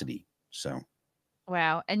synchronicity. So.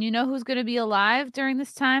 Wow. And you know who's going to be alive during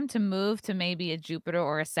this time to move to maybe a Jupiter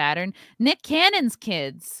or a Saturn? Nick Cannon's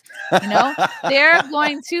kids. They're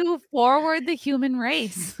going to forward the human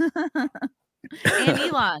race. And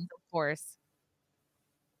Elon, of course.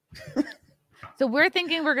 So we're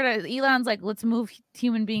thinking Elon's like, let's move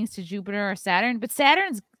human beings to Jupiter or Saturn. But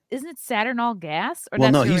isn't it Saturn all gas? Or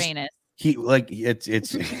that's Uranus?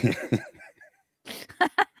 It's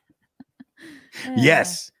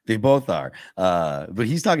Yes, they both are. But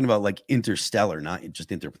he's talking about like interstellar, not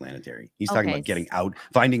just interplanetary. He's talking about getting out,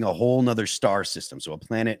 finding a whole nother star system. So a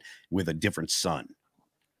planet with a different sun.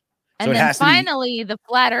 And so then finally the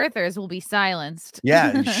flat earthers will be silenced. Yeah,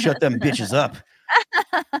 and shut them bitches up.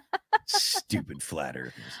 Stupid flat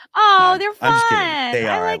earthers. Oh, they're fun. I'm just kidding. They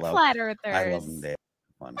are. I like flat earthers. I love them. They are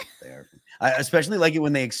fun. They are fun. I especially like it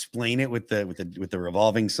when they explain it with the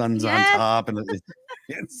revolving suns on top, and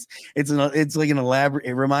it's like an elaborate.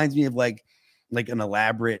 It reminds me of like an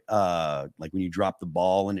elaborate like when you drop the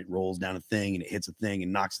ball and it rolls down a thing and it hits a thing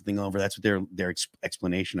and knocks the thing over. That's what their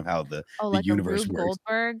explanation of how the like universe works.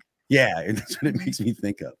 Goldberg. Yeah, and that's what it makes me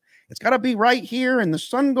think of. It's got to be right here, and the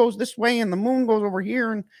sun goes this way, and the moon goes over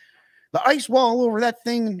here, and the ice wall over that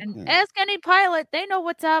thing. And ask any pilot; they know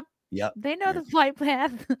what's up. Yep, they know the flight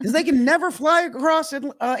path because they can never fly across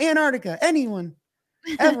Antarctica. Anyone,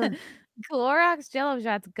 ever. Clorox Jello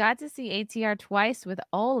Shots got to see ATR twice with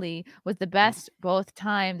Oli. Was the best both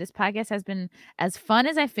time. This podcast has been as fun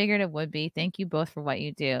as I figured it would be. Thank you both for what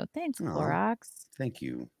you do. Thanks, Clorox. Thank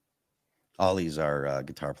you. Ollie's our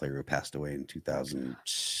guitar player who passed away in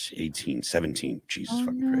 2018, 17. Jesus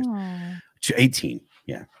fucking Christ. 18.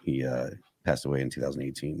 Yeah, he passed away in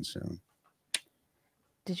 2018. So,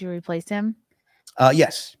 did you replace him?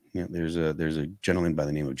 Yes. Yeah, there's a gentleman by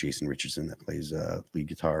the name of Jason Richardson that plays lead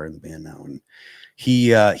guitar in the band now, and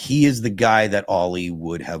he is the guy that Ollie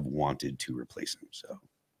would have wanted to replace him. So,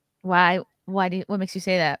 why? What makes you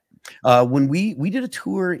say that? When we did a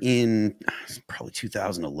tour in probably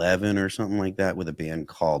 2011 or something like that with a band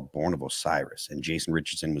called Born of Osiris, and Jason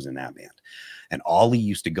Richardson was in that band, and Ollie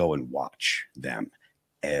used to go and watch them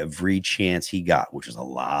every chance he got, which was a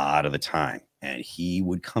lot of the time. And he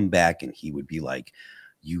would come back and he would be like,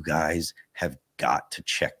 you guys have got to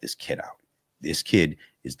check this kid out. This kid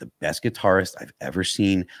is the best guitarist I've ever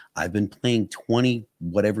seen. I've been playing 20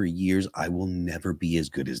 whatever years. I will never be as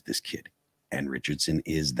good as this kid. And Richardson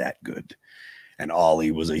is that good. And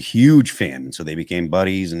Ollie was a huge fan. And so they became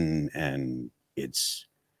buddies, and it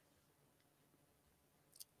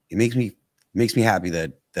makes me happy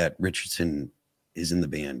that Richardson is in the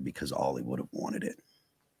band, because Ollie would have wanted it.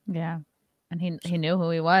 Yeah. And he knew who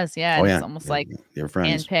he was. Yeah. Oh, and yeah. It's almost like they were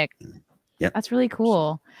friends. handpicked. Yeah. That's really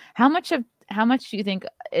cool. How much do you think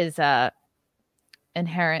is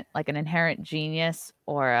inherent, like an inherent genius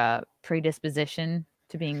or a predisposition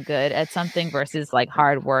to being good at something versus like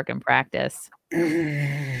hard work and practice?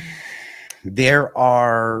 There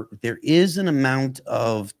is an amount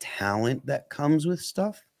of talent that comes with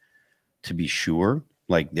stuff, to be sure.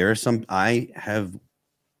 Like I have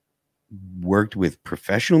worked with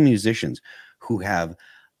professional musicians who have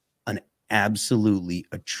an absolutely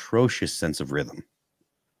atrocious sense of rhythm,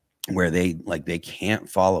 where they can't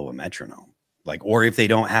follow a metronome, or if they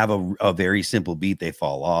don't have a very simple beat, they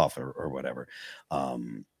fall off or whatever.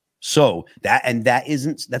 So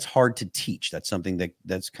that's hard to teach. That's something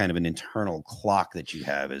that's kind of an internal clock that you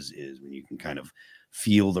have, is when you can kind of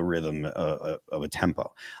feel the rhythm of a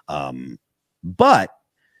tempo. But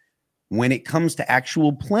when it comes to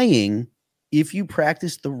actual playing, if you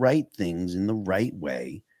practice the right things in the right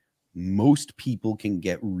way, most people can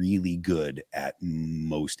get really good at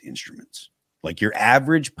most instruments. Like your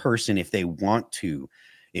average person, if they want to,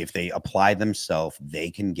 if they apply themselves,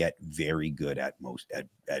 they can get very good at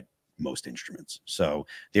most instruments. So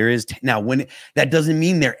there is now, that doesn't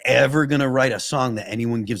mean they're ever going to write a song that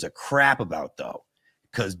anyone gives a crap about, though,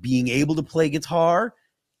 because being able to play guitar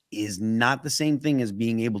is not the same thing as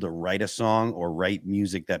being able to write a song or write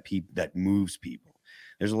music that moves people.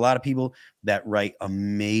 There's a lot of people that write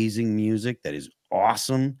amazing music that is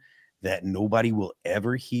awesome, that nobody will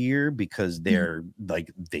ever hear because they're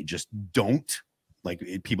they just don't like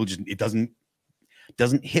it. People just, it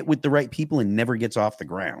doesn't hit with the right people and never gets off the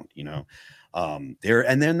ground, you know.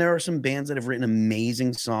 And then there are some bands that have written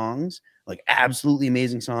amazing songs, like absolutely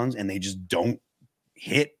amazing songs, and they just don't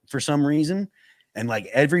hit for some reason. And like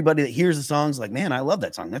everybody that hears the songs, like, man, I love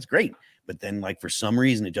that song, that's great. But then like for some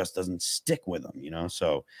reason it just doesn't stick with them, you know.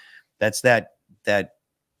 So that's that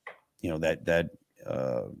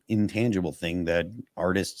intangible thing that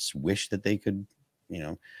artists wish that they could,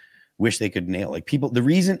 wish they could nail. Like people, the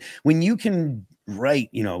reason when you can write,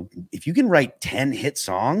 if you can write 10 hit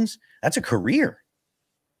songs, that's a career,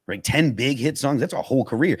 right? 10 big hit songs, that's a whole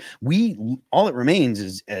career. All it remains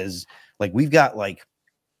is as like, we've got like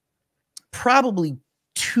probably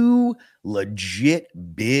 2 legit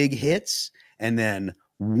big hits and then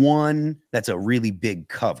 1 that's a really big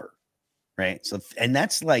cover, right? So, and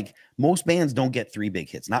that's like, most bands don't get 3 big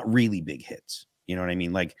hits, not really big hits. You know what I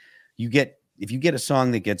mean? Like if you get a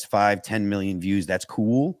song that gets 5-10 million views, that's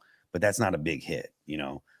cool, but that's not a big hit,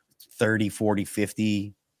 30, 40,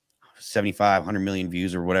 50, 75, 100 million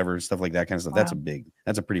views or whatever, stuff like that kind of stuff. Wow.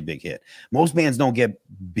 That's a pretty big hit. Most bands don't get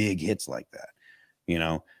big hits like that,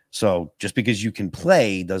 So just because you can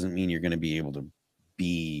play doesn't mean you're going to be able to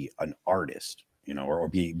be an artist,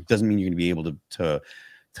 doesn't mean you're going to be able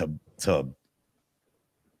to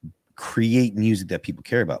create music that people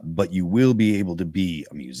care about. But you will be able to be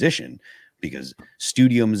a musician, because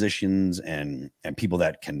studio musicians and people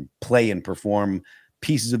that can play and perform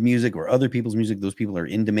pieces of music or other people's music, those people are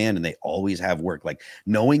in demand and they always have work. Like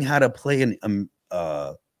knowing how to play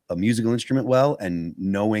a musical instrument well and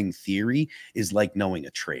knowing theory is like knowing a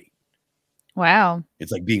trade. Wow.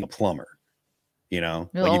 It's like being a plumber, You'll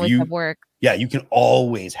like always have work. Yeah, you can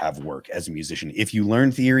always have work as a musician if you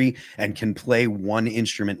learn theory and can play one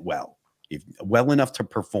instrument well enough to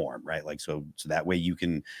perform, right? Like so that way you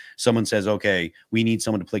can, someone says, okay, we need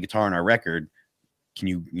someone to play guitar on our record. Can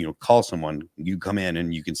you call someone, you come in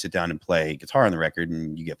and you can sit down and play guitar on the record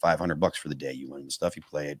and you get $500 for the day. You learn the stuff, you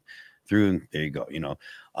play it through, and there you go.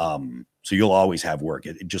 So you'll always have work.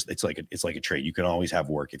 It's like a trade. You can always have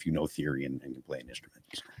work if you know theory and can play an instrument.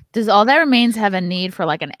 Does All That Remains have a need for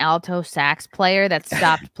like an alto sax player that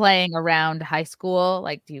stopped playing around high school?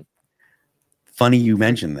 Like, do you? Funny you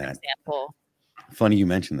mentioned that. Example. Funny you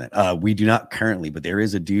mentioned that. We do not currently, but there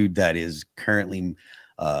is a dude that is currently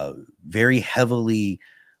very heavily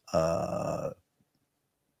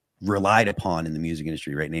relied upon in the music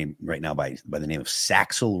industry right now by the name of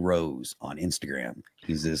Saxel Rose on Instagram.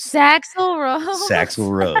 He's this Saxel Rose.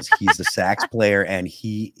 Saxel Rose. He's a sax player and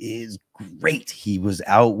he is great. He was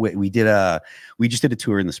out. We just did a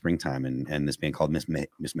tour in the springtime, and this band called Miss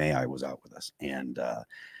May was out with us, and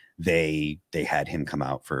they had him come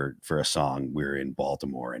out for a song. We were in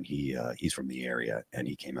Baltimore, and he's from the area, and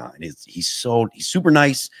he came out, and he's super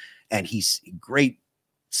nice, and he's a great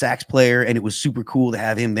sax player, and it was super cool to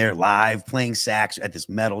have him there live playing sax at this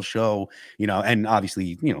metal show, and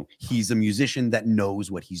obviously, he's a musician that knows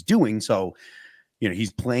what he's doing, so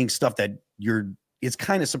he's playing stuff that it's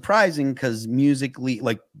kind of surprising, because musically,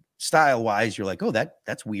 like style wise, you're like, oh,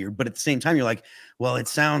 that's weird, but at the same time you're like, well, it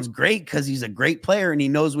sounds great because he's a great player and he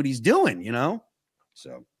knows what he's doing,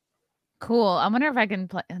 so cool. I wonder if I can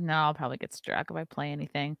play. No, I'll probably get struck if I play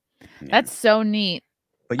anything. yeah. That's so neat.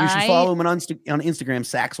 But you should follow him on Instagram,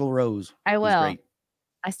 Saxel Rose. I will.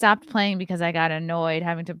 I stopped playing because I got annoyed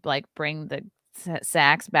having to bring the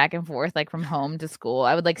sax back and forth from home to school.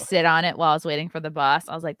 I would sit on it while I was waiting for the bus.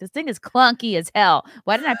 I was like, this thing is clunky as hell.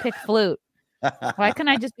 Why didn't I pick flute? Why couldn't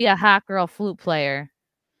I just be a hot girl flute player?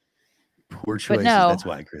 Poor choices. No, that's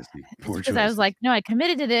why, Christy. Poor choices. Because I was like, no, I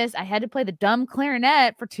committed to this. I had to play the dumb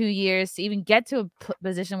clarinet for 2 years to even get to a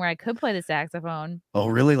position where I could play the saxophone. Oh,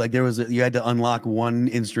 really? Like you had to unlock one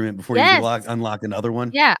instrument before you could unlock another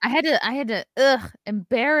one? Yeah, I had to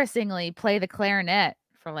embarrassingly play the clarinet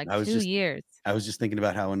for 2 years. I was just thinking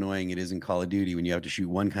about how annoying it is in Call of Duty when you have to shoot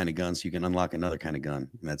one kind of gun so you can unlock another kind of gun.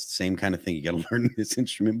 And that's the same kind of thing. You got to learn this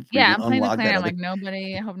instrument. Yeah, I'm playing the clarinet. I'm like,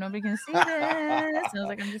 I hope nobody can see this. And I was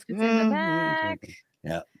like, I'm just going to sit in the back.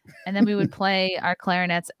 Yeah. And then we would play our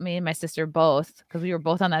clarinets, me and my sister both, because we were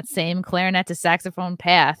both on that same clarinet to saxophone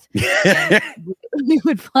path. We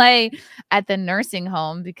would play at the nursing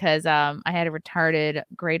home because I had a retarded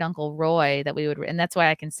great uncle Roy that we would, and that's why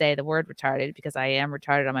I can say the word retarded, because I am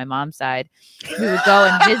retarded on my mom's side. We would go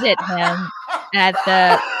and visit him at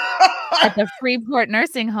the Freeport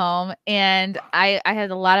nursing home, and I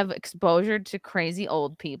had a lot of exposure to crazy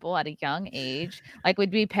old people at a young age.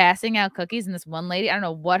 We'd be passing out cookies, and this one lady, I don't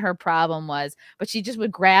know what her problem was, but she just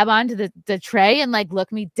would grab onto the tray and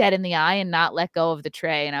look me dead in the eye and not let go of the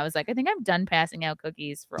tray. And I was like, I think I'm done passing out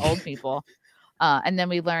cookies for old people. And then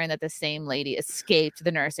we learned that the same lady escaped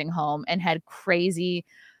the nursing home and had crazy,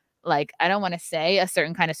 I don't want to say a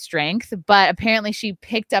certain kind of strength, but apparently she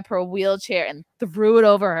picked up her wheelchair and threw it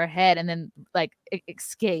over her head and then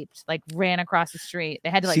escaped, ran across the street.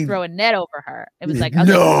 They had to throw a net over her. It was I was like,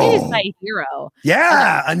 this is my hero.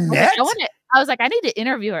 Yeah, a net. I was like, I need to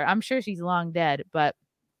interview her. I'm sure she's long dead, but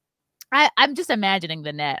I'm just imagining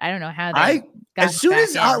the net. I don't know how they as soon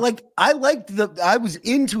as I was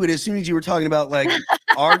into it as soon as you were talking about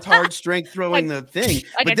hard strength throwing the thing.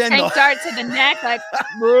 But then tank dart to the neck,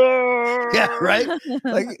 yeah, right.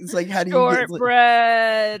 It's how do you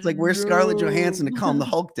shortbread? It's where's Scarlett Johansson to calm the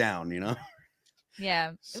Hulk down,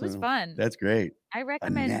 Yeah, it was fun. That's great. I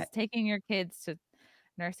recommend taking your kids to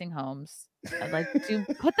nursing homes. I'd like to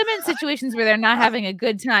put them in situations where they're not having a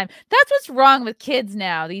good time. That's what's wrong with kids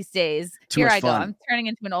now these days. Here I go. I'm turning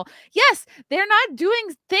into an old. Yes, they're not doing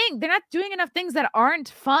enough things that aren't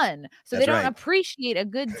fun. So they don't appreciate a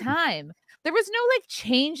good time. There was no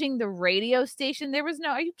changing the radio station. There was no,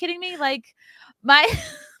 are you kidding me? My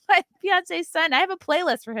fiance's son, I have a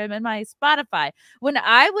playlist for him in my Spotify. When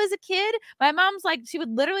I was a kid, my mom's she would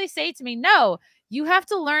literally say to me, no, you have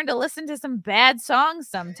to learn to listen to some bad songs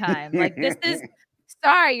sometime. This is,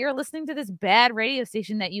 sorry, you're listening to this bad radio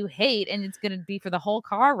station that you hate, and it's going to be for the whole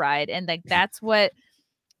car ride. And that's what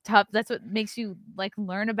makes you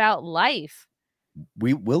learn about life.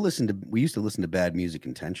 We used to listen to bad music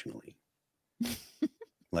intentionally.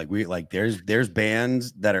 There's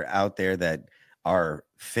bands that are out there that are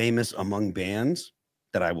famous among bands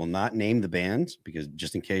that I will not name the bands because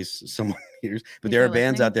just in case someone hears, but there are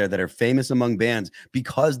bands out there that are famous among bands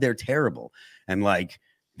because they're terrible. And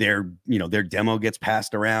their demo gets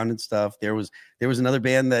passed around and stuff. There was another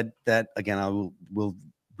band that again, I will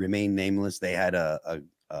remain nameless. They had a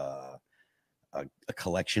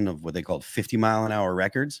collection of what they called 50-mile-an-hour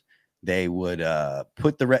records. They would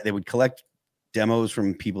they would collect demos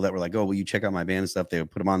from people that were like, oh, will you check out my band and stuff? They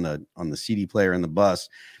would put them on the CD player in the bus.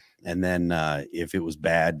 And then if it was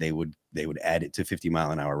bad, they would add it to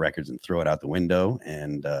 50-mile-an-hour records and throw it out the window.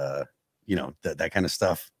 And, that kind of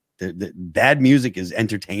stuff. The bad music is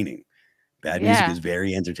entertaining. Bad music is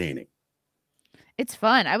very entertaining. It's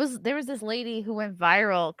fun. There was this lady who went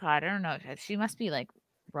viral. God, I don't know. She must be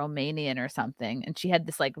Romanian or something. And she had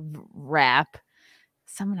this rap.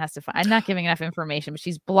 Someone has to find. I'm not giving enough information, but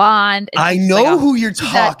she's blonde. I know who you're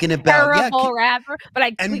talking about. Terrible rapper,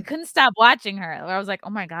 but we couldn't stop watching her. I was like, oh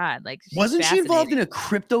my god! Wasn't she involved in a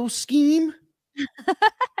crypto scheme?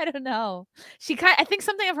 I don't know. I think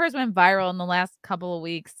something of hers went viral in the last couple of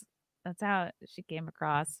weeks. That's how she came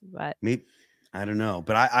across. But Maybe I don't know,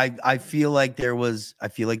 but I feel like there was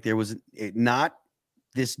not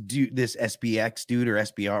this dude, this SBX dude or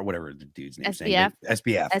SBR, whatever the dude's name. SBF,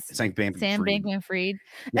 Sam Bankman-Fried. Bankman-Fried.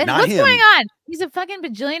 Yeah, And not what's him. going on? He's a fucking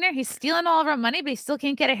bajillionaire. He's stealing all of our money, but he still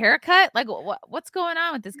can't get a haircut. Like, what's going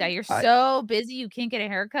on with this guy? You're so busy, you can't get a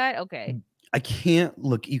haircut. Okay. I can't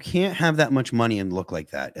look. You can't have that much money and look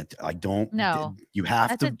like that. I don't. No, you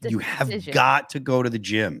have that's to. You have got to go to the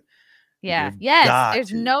gym. Yeah. Yes.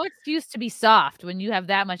 There's no excuse to be soft when you have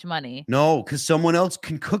that much money. No, because someone else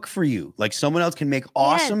can cook for you. Like someone else can make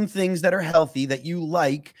awesome things that are healthy, that you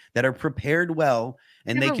like, that are prepared well,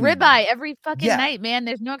 and they can ribeye every fucking night, man.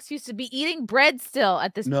 There's no excuse to be eating bread still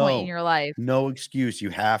at this point in your life. No excuse.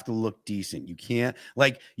 You have to look decent. You can't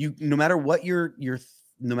no matter what your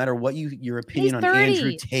opinion on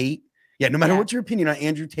Andrew Tate. Yeah, no matter what your opinion on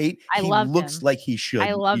Andrew Tate, he looks like he should.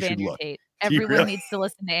 I love Andrew Tate. Everyone needs to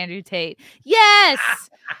listen to Andrew Tate. Yes.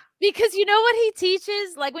 Because you know what he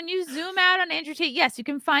teaches? Like when you zoom out on Andrew Tate, yes, you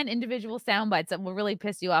can find individual sound bites that will really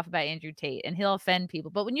piss you off about Andrew Tate and he'll offend people.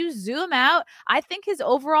 But when you zoom out, I think his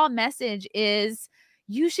overall message is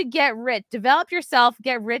you should get rich, develop yourself,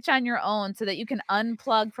 get rich on your own so that you can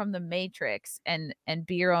unplug from the matrix and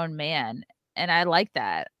be your own man. And I like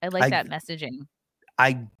that. I like that messaging.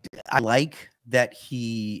 I like that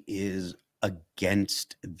he is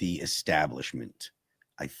against the establishment.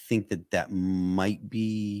 I think that might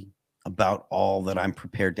be about all that I'm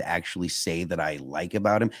prepared to actually say that I like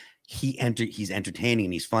about him. He's entertaining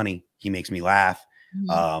and he's funny. He makes me laugh.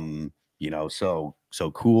 So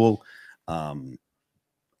cool.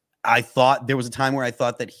 I thought there was a time where I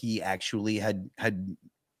thought that he actually had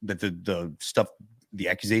that the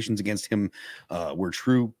accusations against him were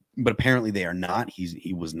true. But apparently they are not.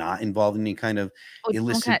 He was not involved in any kind of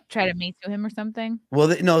illicit. Try to Me Too him or something.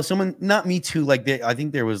 Well, no, someone not Me Too. Like I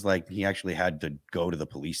think there was he actually had to go to the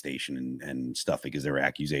police station and stuff because there were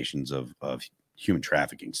accusations of human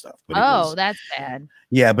trafficking stuff. But that's bad.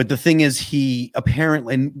 Yeah, but the thing is, he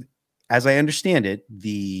apparently, and as I understand it,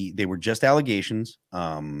 they were just allegations.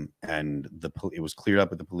 And it was cleared up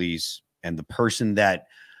with the police, and the person that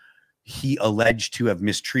he alleged to have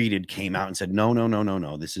mistreated came out and said,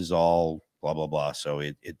 no, this is all blah, blah, blah. So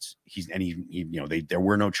there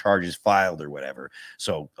were no charges filed or whatever.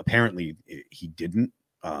 So apparently he didn't.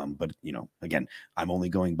 But again, I'm only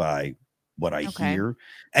going by what I hear.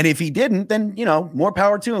 And if he didn't, then, more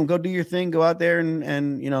power to him. Go do your thing, go out there.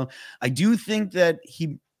 And I do think that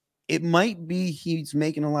it might be, he's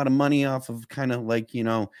making a lot of money off of kind of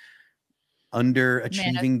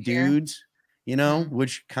underachieving dudes.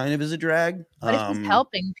 Which kind of is a drag. But if he's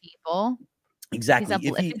helping people, exactly.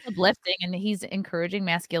 He's uplifting and he's encouraging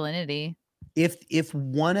masculinity. If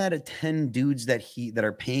 1 out of 10 dudes that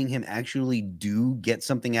are paying him actually do get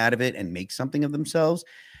something out of it and make something of themselves,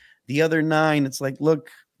 the other 9, it's like, look,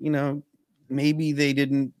 maybe they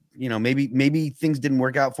didn't, maybe things didn't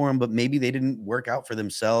work out for them, but maybe they didn't work out for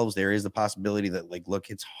themselves. There is the possibility that look,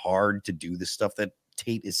 it's hard to do the stuff that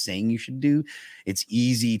Tate is saying you should do. It's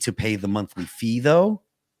easy to pay the monthly fee though.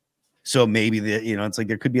 So maybe it's like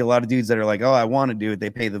there could be a lot of dudes that are like, oh, I want to do it. They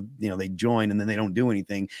pay they join and then they don't do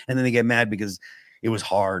anything. And then they get mad because it was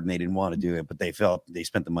hard and they didn't want to do it, but they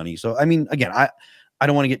spent the money. So, I mean, again, I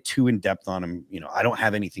don't want to get too in depth on him. I don't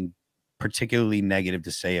have anything particularly negative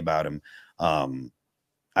to say about him.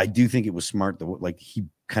 I do think it was smart that he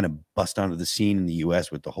kind of bust onto the scene in the US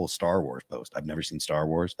with the whole Star Wars post. I've never seen Star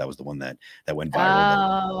Wars. That was the one that went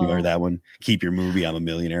viral. You remember that one? Keep your movie, I'm a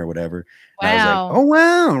millionaire, whatever. Wow. I was like, oh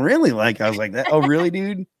wow, really? I was like that. Oh, really,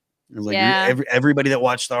 dude? I was like, everybody that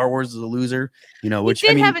watched Star Wars is a loser, which he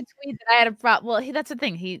did have a tweet that I had a problem. Well, that's the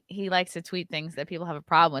thing. He likes to tweet things that people have a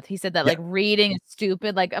problem with. He said that reading is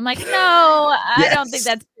stupid. I'm like, no, I don't think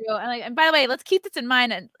that's true. And by the way, let's keep this in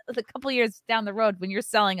mind. And a couple years down the road, when you're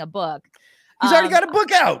selling a book, he's already got a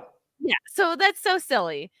book out. Yeah, so that's so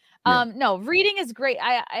silly. No, reading is great.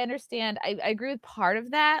 I understand. I agree with part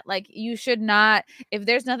of that. You should not, if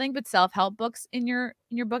there's nothing but self-help books in your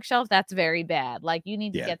bookshelf, that's very bad. You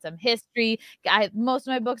need to get some history. Most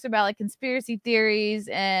of my books are about conspiracy theories,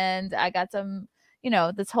 and I got some,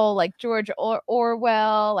 this whole George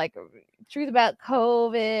Orwell, truth about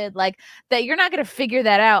COVID, that you're not going to figure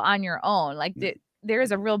that out on your own. There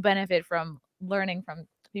is a real benefit from learning from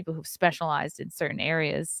people who've specialized in certain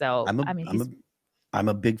areas. So I'm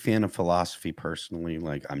a big fan of philosophy personally.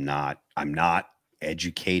 I'm not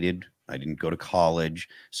educated. I didn't go to college.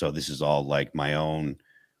 So this is all my own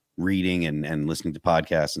reading and listening to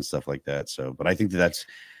podcasts and stuff like that. So, but I think that's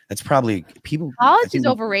That's probably people. College is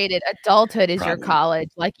overrated. Adulthood is your Probably. college.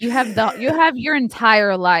 Like you have your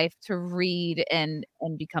entire life to read and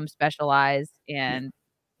become specialized and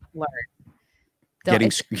learn.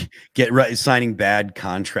 Signing bad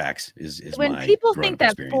contracts is when my people grown-up think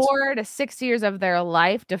that experience. 4 to 6 years of their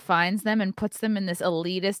life defines them and puts them in this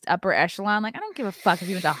elitist upper echelon. Like, I don't give a fuck if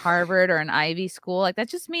you went to Harvard or an Ivy school. Like, that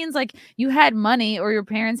just means like you had money or your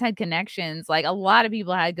parents had connections. Like, a lot of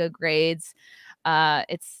people had good grades. Some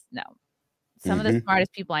of the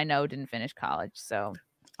smartest people I know didn't finish college. So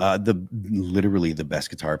literally the best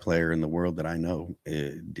guitar player in the world that I know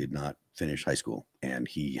did not finish high school, and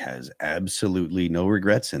he has absolutely no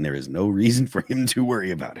regrets, and there is no reason for him to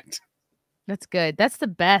worry about it. That's good. That's the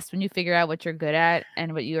best when you figure out what you're good at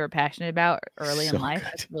and what you are passionate about early So in life. good.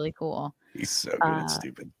 That's really cool. He's so good at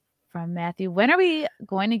stupid. From Matthew, when are we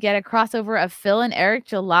going to get a crossover of Phil and Eric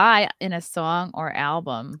July in a song or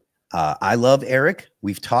album? I love Eric.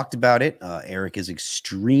 We've talked about it. Eric is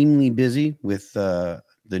extremely busy with the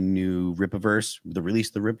new Rippaverse, the release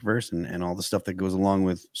of the Rippaverse, and all the stuff that goes along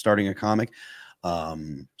with starting a comic.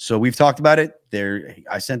 So we've talked about it.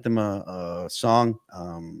 I sent them a song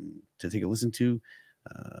to take a listen to.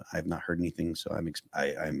 I have not heard anything, so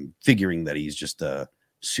I'm figuring that he's just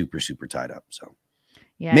super tied up. So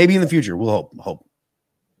yeah, maybe in the future we'll hope.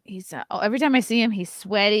 He's every time I see him, he's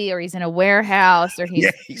sweaty, or he's in a warehouse, or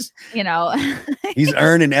he's he's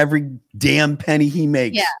earning every damn penny he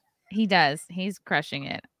makes. Yeah, he does. He's crushing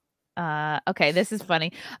it. Okay, this is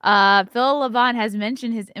funny. Phil Levant has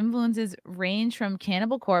mentioned his influences range from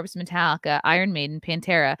Cannibal Corpse, Metallica, Iron Maiden,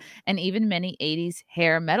 Pantera, and even many 80s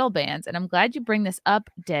hair metal bands. And I'm glad you bring this up,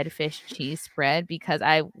 Dead Fish Cheese Spread, because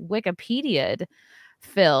I Wikipedia'd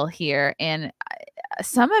Phil here, and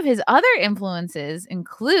some of his other influences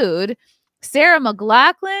include Sarah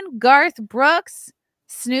McLachlan, Garth Brooks,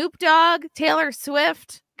 Snoop Dogg, Taylor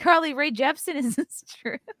Swift, Carly Rae Jepsen. Is this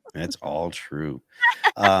true? That's all true.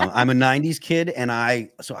 I'm a 90s kid, and I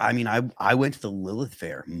went to the Lilith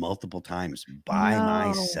Fair multiple times by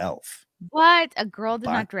myself. What? A girl did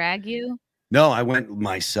not drag you? No, I went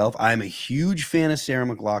myself. I'm a huge fan of Sarah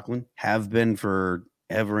McLachlan. Have been for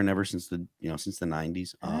ever and ever since the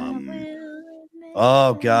 90s.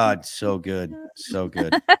 Oh God, so good.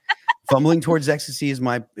 Fumbling Towards Ecstasy is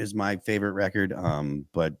my favorite record.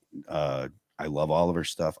 But I love all of her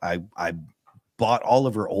stuff. I bought all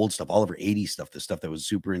of her old stuff, all of her 80s stuff, the stuff that was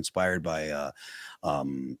super inspired by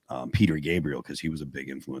Peter Gabriel, because he was a big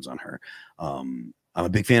influence on her. I'm a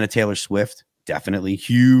big fan of Taylor Swift, definitely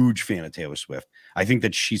huge fan of Taylor Swift. I think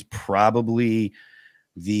that she's probably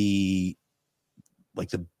the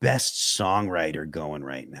best songwriter going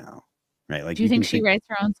right now. Right? Like, do you think she writes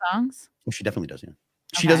her own songs? Well, she definitely does, yeah.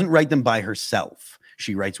 She doesn't write them by herself.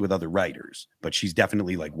 She writes with other writers, but she's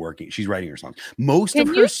definitely working. She's writing her songs. Most of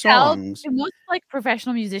her songs. Most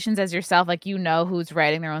professional musicians, as yourself, who's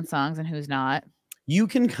writing their own songs and who's not. You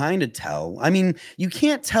can kind of tell. I mean, you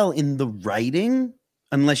can't tell in the writing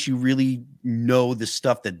unless you really know the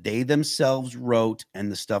stuff that they themselves wrote and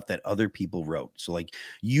the stuff that other people wrote. So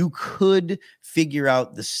you could figure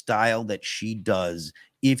out the style that she does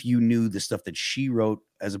if you knew the stuff that she wrote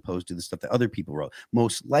as opposed to the stuff that other people wrote.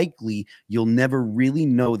 Most likely, you'll never really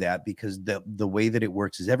know that, because the way that it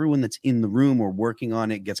works is everyone that's in the room or working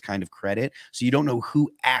on it gets kind of credit. So you don't know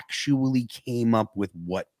who actually came up with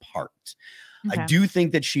what part. Okay. I do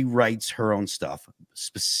think that she writes her own stuff,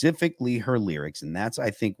 specifically her lyrics. And that's,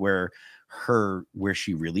 I think, where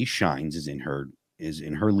she really shines is in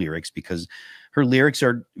her lyrics, because her lyrics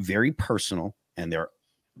are very personal, and they're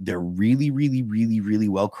really, really, really, really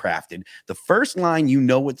well crafted. The first line, you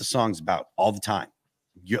know what the song's about all the time.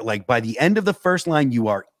 You're by the end of the first line, you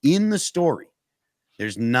are in the story.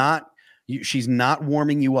 She's not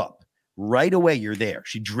warming you up. Right away, you're there.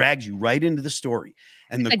 She drags you right into the story.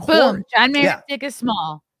 And the boom, John Mayer's dick is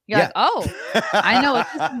small. You're like, oh, I know what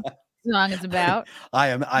this song is about.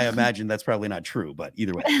 I imagine that's probably not true, but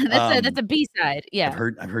either way. that's a B-side. Yeah.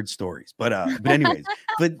 I've heard stories. But anyways,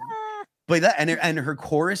 but that and her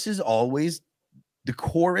chorus is always, the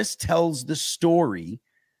chorus tells the story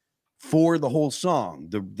for the whole song.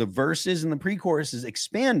 The verses and the pre-choruses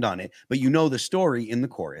expand on it, but you know the story in the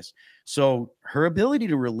chorus. So her ability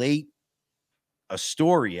to relate a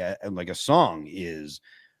story and a song is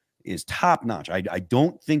top notch. I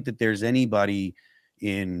don't think that there's anybody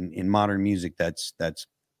in modern music that's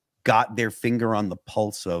got their finger on the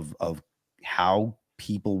pulse of how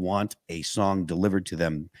people want a song delivered to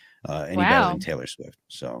them any better than Taylor Swift.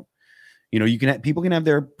 So, people can have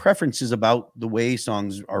their preferences about the way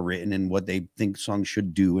songs are written and what they think songs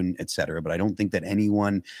should do, and etc. But I don't think that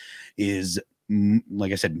anyone is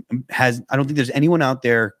like I said, I don't think there's anyone out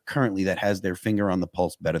there currently that has their finger on the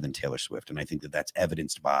pulse better than Taylor Swift. And I think that that's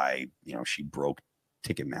evidenced by, she broke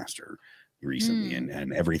Ticketmaster recently,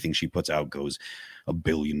 and everything she puts out goes 1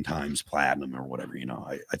 billion times platinum or whatever.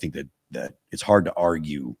 I think that it's hard to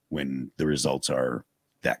argue when the results are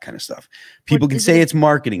that kind of stuff. People can say it's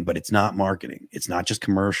marketing, but it's not marketing. It's not just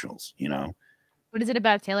commercials, What is it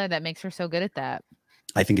about Taylor that makes her so good at that?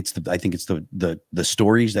 I think it's the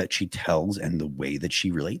stories that she tells and the way that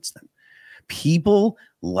she relates them. People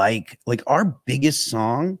like our biggest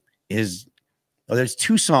song is, there's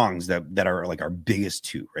 2 songs that are like our biggest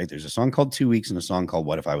 2, right? There's a song called 2 Weeks and a song called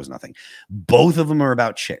What If I Was Nothing. Both of them are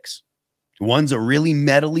about chicks. One's a really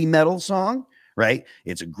metal song, right?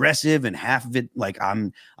 It's aggressive and half of it, like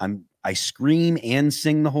I scream and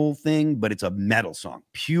sing the whole thing, but it's a metal song,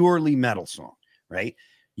 purely metal song, right?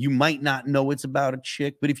 You might not know it's about a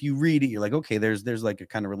chick, but if you read it, you're like, okay, there's like a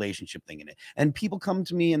kind of relationship thing in it. And people come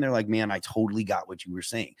to me and they're like, man, I totally got what you were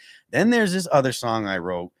saying. Then there's this other song I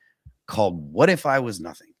wrote called What If I Was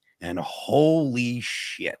Nothing? And holy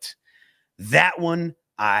shit, that one,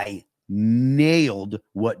 I nailed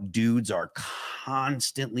what dudes are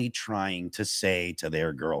constantly trying to say to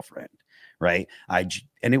their girlfriend, right?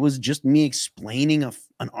 And it was just me explaining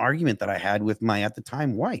an argument that I had with my, at the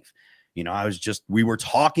time, wife. We were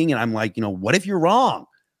talking and I'm like, what if you're wrong?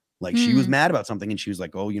 Like she was mad about something and she was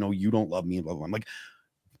like, oh, you don't love me. Blah, blah, blah. I'm like,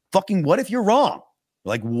 fucking, what if you're wrong?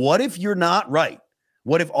 Like, what if you're not right?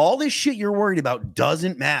 What if all this shit you're worried about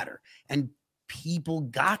doesn't matter? And people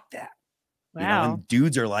got that. Wow. And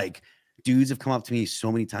dudes have come up to me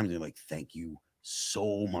so many times. They're like, thank you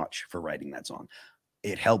so much for writing that song.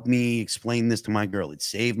 It helped me explain this to my girl. It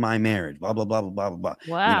saved my marriage, blah, blah, blah, blah, blah, blah.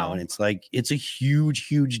 Wow. And it's like, it's a huge,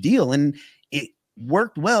 huge deal. And it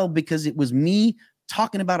worked well because it was me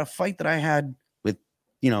talking about a fight that I had with,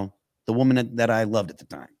 the woman that I loved at the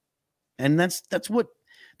time. And that's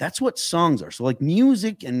what songs are. So like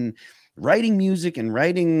music and writing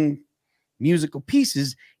musical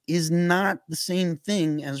pieces is not the same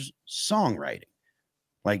thing as songwriting.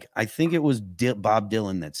 Like, I think it was Bob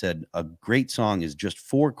Dylan that said a great song is just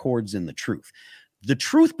 4 chords in the truth. The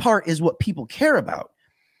truth part is what people care about.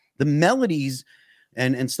 The melodies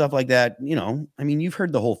and stuff like that, you've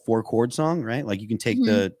heard the whole 4-chord song, right? Like you can take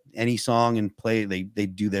any song and play, they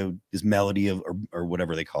do this melody of, or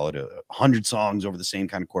whatever they call it, 100 songs over the same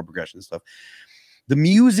kind of chord progression and stuff. The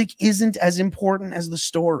music isn't as important as the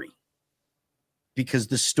story, because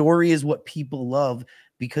the story is what people love,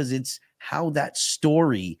 because it's how that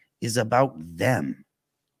story is about them.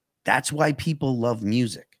 That's why people love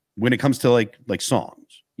music. When it comes to like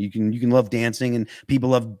songs, you can love dancing, and people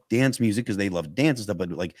love dance music because they love dance and stuff.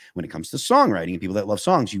 But like when it comes to songwriting and people that love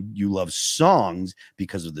songs, you love songs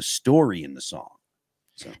because of the story in the song.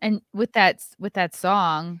 So. And with that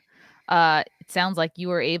song, it sounds like you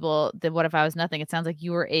were able, What If I Was Nothing? It sounds like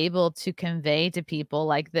you were able to convey to people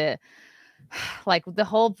like the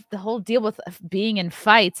whole deal with being in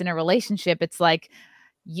fights in a relationship. It's like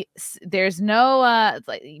there's no it's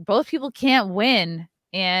like both people can't win,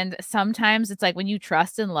 and sometimes it's like when you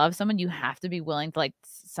trust and love someone, you have to be willing to like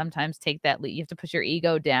sometimes take that lead. You have to put your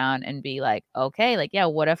ego down and be like, okay, like, yeah,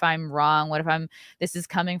 what if I'm wrong? What if this is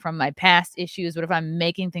coming from my past issues? What if I'm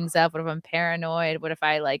making things up? What if I'm paranoid? What if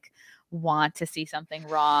I like want to see something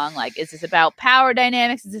wrong? Like, is this about power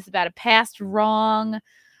dynamics? Is this about a past wrong?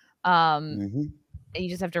 You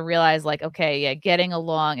just have to realize like, okay, yeah, getting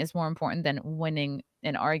along is more important than winning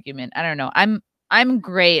an argument. I don't know. I'm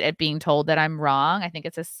great at being told that I'm wrong. I think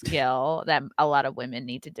it's a skill that a lot of women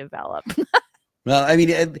need to develop. Well, I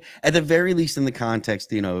mean, at the very least in the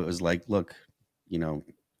context, it was like, look,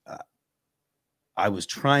 I was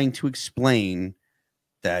trying to explain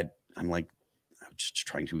that I'm just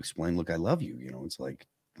trying to explain, look, I love you. It's like,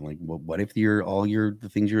 well, what if the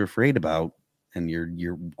things you're afraid about and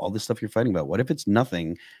you're all this stuff you're fighting about, what if it's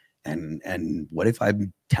nothing? And what if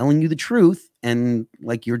I'm telling you the truth and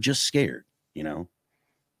like, you're just scared,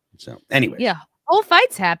 So anyway. Yeah. Whole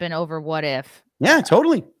fights happen over what if. Yeah,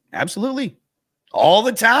 totally. Absolutely. All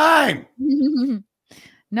the time.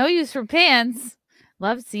 No use for pants.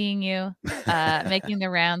 Love seeing you making the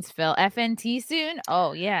rounds, Phil. FNT soon?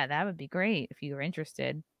 Oh, yeah, that would be great if you were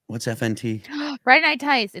interested. What's FNT? Friday Night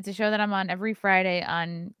Tights. It's a show that I'm on every Friday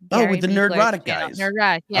on. With the Nerdrotic guys.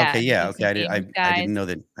 Nerdrotic, yeah. Okay, yeah, okay. I didn't know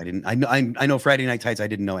that. I know Friday Night Tights. I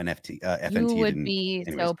didn't know FNT. You would be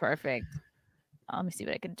so perfect. Let me see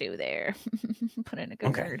what I can do there. Put in a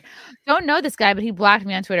good word. Don't know this guy, but he blocked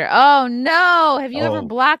me on Twitter. Oh no! Have you ever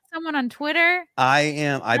blocked someone on Twitter?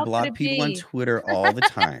 I block people on Twitter all the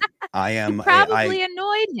time. I am probably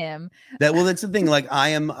annoy avoid him. That's the thing. Like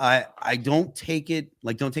I don't take it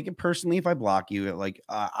personally if I block you. Like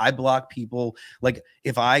I block people. Like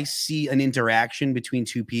if I see an interaction between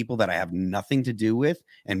two people that I have nothing to do with,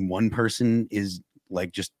 and one person is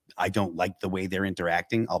like just I don't like the way they're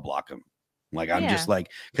interacting, I'll block them. Like I'm just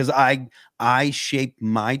like, because I shape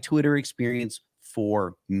my Twitter experience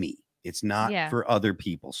for me. It's not for other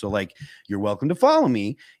people. So like, you're welcome to follow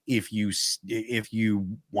me if you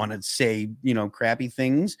want to say, you know, crappy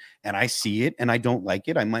things and I see it and I don't like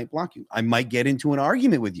it, I might block you. I might get into an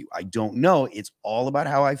argument with you. I don't know. It's all about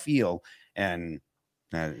how I feel. And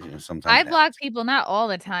you know, sometimes I block people, not all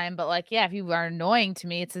the time, but like, yeah, if you are annoying to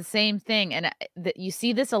me, it's the same thing. And you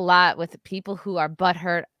see this a lot with people who are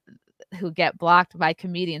butthurt, who get blocked by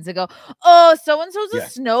comedians. They go, oh, so-and-so's a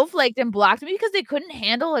snowflake and blocked me because they couldn't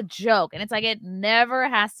handle a joke. And it's like, it never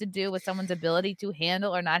has to do with someone's ability to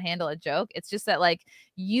handle or not handle a joke. It's just that like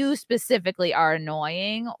you specifically are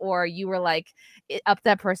annoying, or you were like up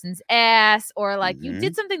that person's ass, or like you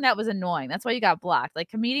did something that was annoying. That's why you got blocked. Like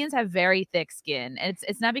comedians have very thick skin, and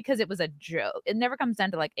it's not because it was a joke. It never comes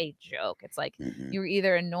down to like a joke. It's like you were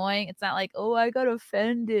either annoying. It's not like, oh, I got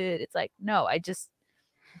offended. It's like, no, I just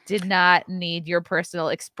did not need your personal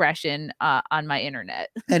expression on my internet.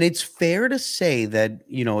 And it's fair to say that,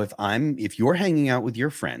 you know, if you're hanging out with your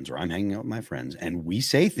friends, or I'm hanging out with my friends, and we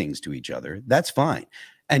say things to each other, that's fine.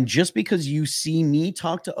 And just because you see me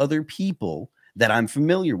talk to other people that I'm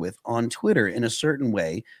familiar with on Twitter in a certain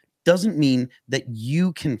way doesn't mean that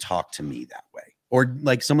you can talk to me that way. Or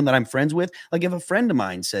like someone that I'm friends with, like if a friend of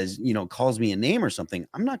mine says, you know, calls me a name or something,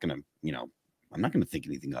 I'm not going to, you know, I'm not going to think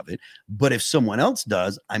anything of it. But if someone else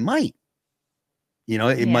does, I might. You know,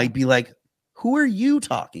 it might be like, who are you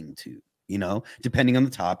talking to? You know, depending on the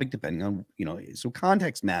topic, depending on, you know, so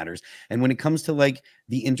context matters. And when it comes to like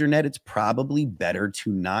the internet, it's probably better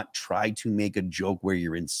to not try to make a joke where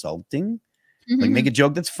you're insulting. Like make a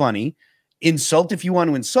joke that's funny. Insult if you want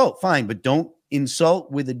to insult, fine, but don't insult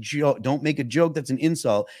with a joke. Don't make a joke that's an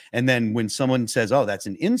insult. And then when someone says, oh, that's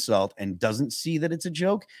an insult, and doesn't see that it's a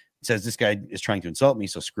joke, says this guy is trying to insult me,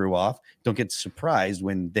 so screw off. Don't get surprised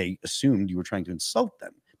when they assumed you were trying to insult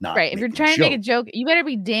them. Not right. If you're trying to make a joke, you better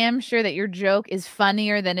be damn sure that your joke is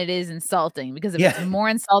funnier than it is insulting. Because if it's more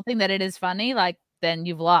insulting than it is funny, like then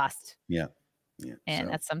you've lost. Yeah. And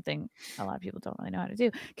that's something a lot of people don't really know how to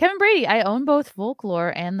do. Kevin Brady, I own both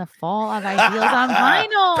Folklore and The Fall of Ideals on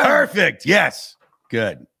vinyl. Perfect. Yes.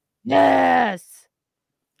 Good. Yes.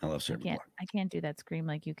 I love certain. I can't do that scream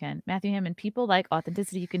like you can. Matthew Hammond, people like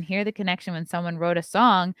authenticity. You can hear the connection when someone wrote a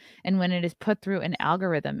song, and when it is put through an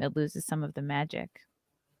algorithm, it loses some of the magic.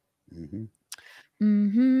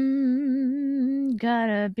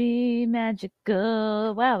 Gotta be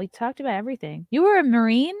magical. Wow, we talked about everything. You were a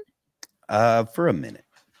Marine? For a minute.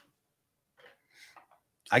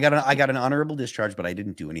 I got an honorable discharge, but I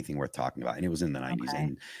didn't do anything worth talking about. And it was in the 90s.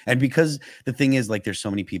 Okay. And because the thing is, like, there's so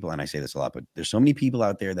many people, and I say this a lot, but there's so many people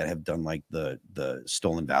out there that have done like the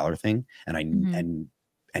stolen valor thing. And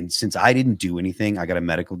and since I didn't do anything, I got a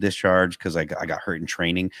medical discharge because I got hurt in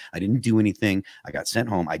training. I didn't do anything. I got sent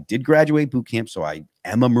home. I did graduate boot camp, so I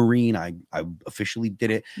am a Marine. I officially did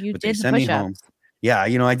it. But they sent me home. Yeah,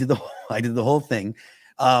 you know, I did the whole thing.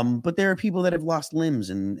 But there are people that have lost limbs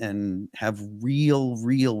and have real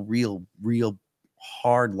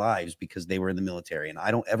hard lives because they were in the military. And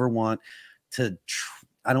I don't ever want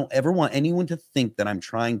anyone to think that I'm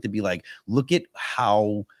trying to be like, look at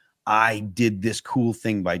how I did this cool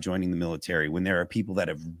thing by joining the military, when there are people that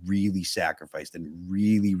have really sacrificed and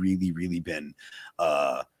really been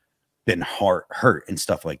hurt and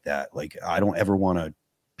stuff like that. Like, I don't ever want to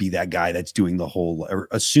be that guy that's doing the whole, or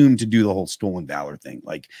assumed to do the whole stolen valor thing.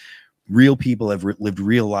 Like, real people have lived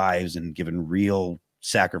real lives and given real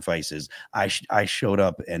sacrifices. I showed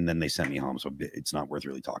up and then they sent me home, so it's not worth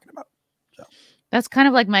really talking about. So that's kind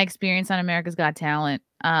of like my experience on America's Got Talent.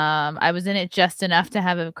 I was in it just enough to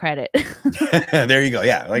have a credit. There you go.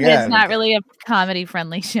 Yeah, like, it's not really a comedy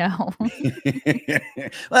friendly show.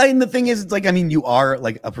 Well, and the thing is, it's like, I mean, you are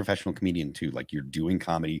like a professional comedian too. Like, you're doing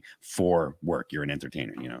comedy for work. You're an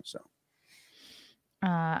entertainer, you know. So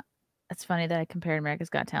it's funny that I compared America's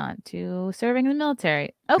Got Talent to serving in the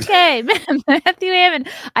military. Okay, Matthew Hammond.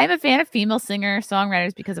 I'm a fan of female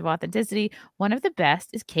singer-songwriters because of authenticity. One of the best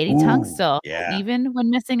is Katie Tunstall. Yeah. Even when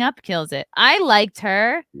messing up, kills it. I liked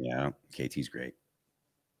her. Yeah, KT's great.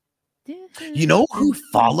 You know who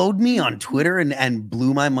followed me on Twitter and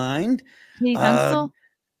blew my mind? Katie Tunstall?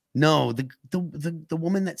 No, the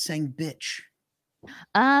woman that sang "Bitch."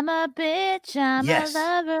 I'm a bitch. I'm Yes. a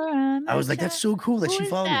lover. I'm I a was like, that's child. so cool that Who she is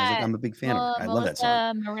followed me. I was like, that? I'm a big fan of her. I love that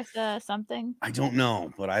song. Marissa something. I don't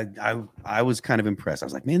know, but I was kind of impressed. I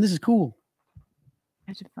was like, man, this is cool.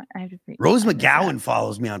 I have to Rose find this out. McGowan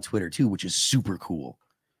follows me on Twitter too, which is super cool.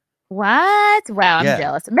 What? Wow, I'm Yeah.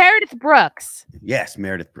 jealous. Meredith Brooks. Yes,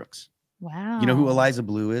 Meredith Brooks. Wow. You know who Eliza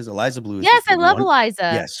Blue is? Eliza Blue is Yes, just I love one-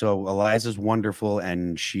 Eliza. Yes, so Eliza's wonderful,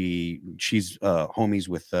 and she's homies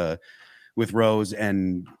with Rose,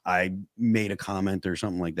 and I made a comment or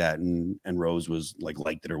something like that, and Rose was like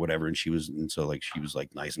liked it or whatever, and she was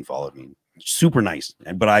like nice and followed me, super nice.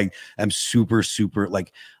 But I am super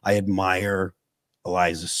like, I admire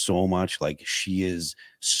Eliza so much. Like, she is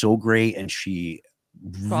so great, and she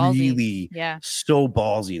Ballsy. really so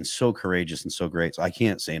ballsy and so courageous and so great. So I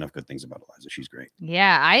can't say enough good things about Eliza. She's great.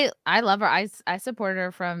 Yeah, I love her. I supported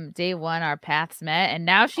her from day one. Our paths met, and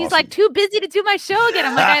now she's Awesome. like too busy to do my show again.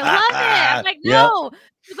 I'm like, I love it. I'm like, no,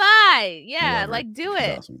 goodbye. Yeah, like do She's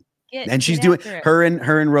it. awesome. Get, and she's get doing after it.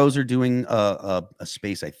 her and Rose are doing a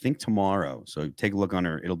space, I think tomorrow. So take a look on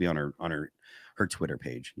her. It'll be on her Twitter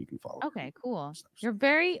page. You can follow. Okay, cool. You're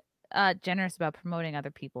very generous about promoting other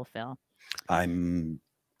people, Phil. I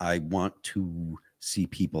want to see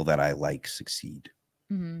people that I like succeed.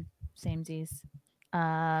 Samesies.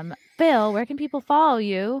 Phil, where can people follow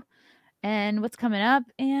you, and what's coming up,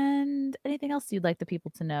 and anything else you'd like the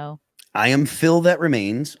people to know? I am Phil That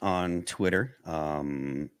Remains on Twitter.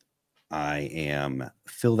 I am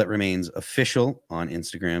Phil That Remains official on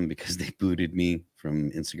Instagram, because they booted me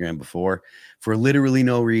from Instagram before for literally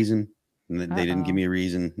no reason. And they didn't give me a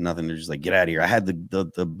reason, nothing. They're just like, get out of here. I had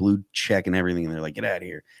the blue check and everything, and they're like, get out of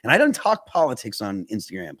here. And I don't talk politics on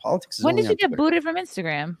Instagram. Politics is when only did you on get Twitter. booted from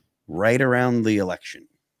Instagram? Right around the election.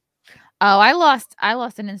 Oh, I lost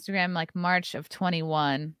an Instagram like March of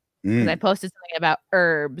 21 because I posted something about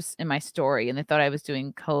herbs in my story, and they thought I was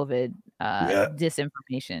doing COVID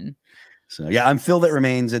disinformation. So yeah, I'm Phil That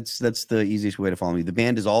Remains. That's the easiest way to follow me. The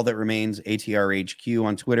band is All That Remains, ATRHQ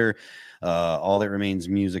on Twitter, All That Remains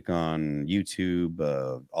music on YouTube,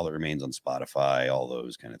 All That Remains on Spotify, all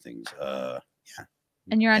those kind of things. Yeah.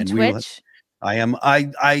 And you're on Twitch? I am.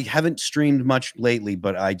 I haven't streamed much lately,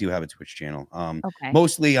 but I do have a Twitch channel. Okay.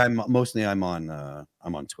 Mostly I'm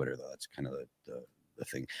on Twitter though. That's kind of the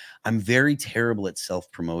thing. I'm very terrible at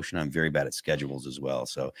self-promotion. I'm very bad at schedules as well.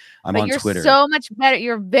 So I'm on Twitter. You're so much better.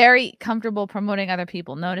 You're very comfortable promoting other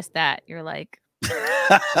people. Notice that. You're like,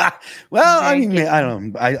 well, I mean, I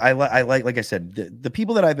don't know. I like I said, the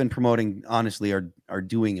people that I've been promoting honestly are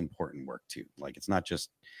doing important work too. Like, it's not just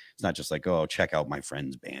like, oh, check out my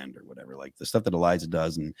friend's band or whatever. Like the stuff that Eliza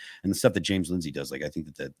does and the stuff that James Lindsay does. Like, I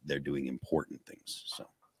think that they're doing important things. So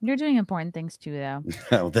you're doing important things too, though.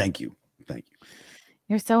 Oh, thank you. Thank you.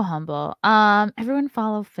 You're so humble. Everyone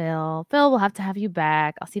follow Phil. Phil, we'll have to have you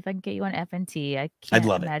back. I'll see if I can get you on FNT. I can't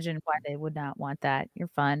imagine why they would not want that. You're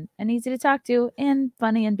fun and easy to talk to and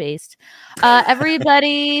funny and based.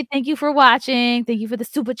 Everybody, thank you for watching. Thank you for the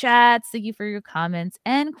super chats. Thank you for your comments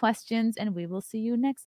and questions. And we will see you next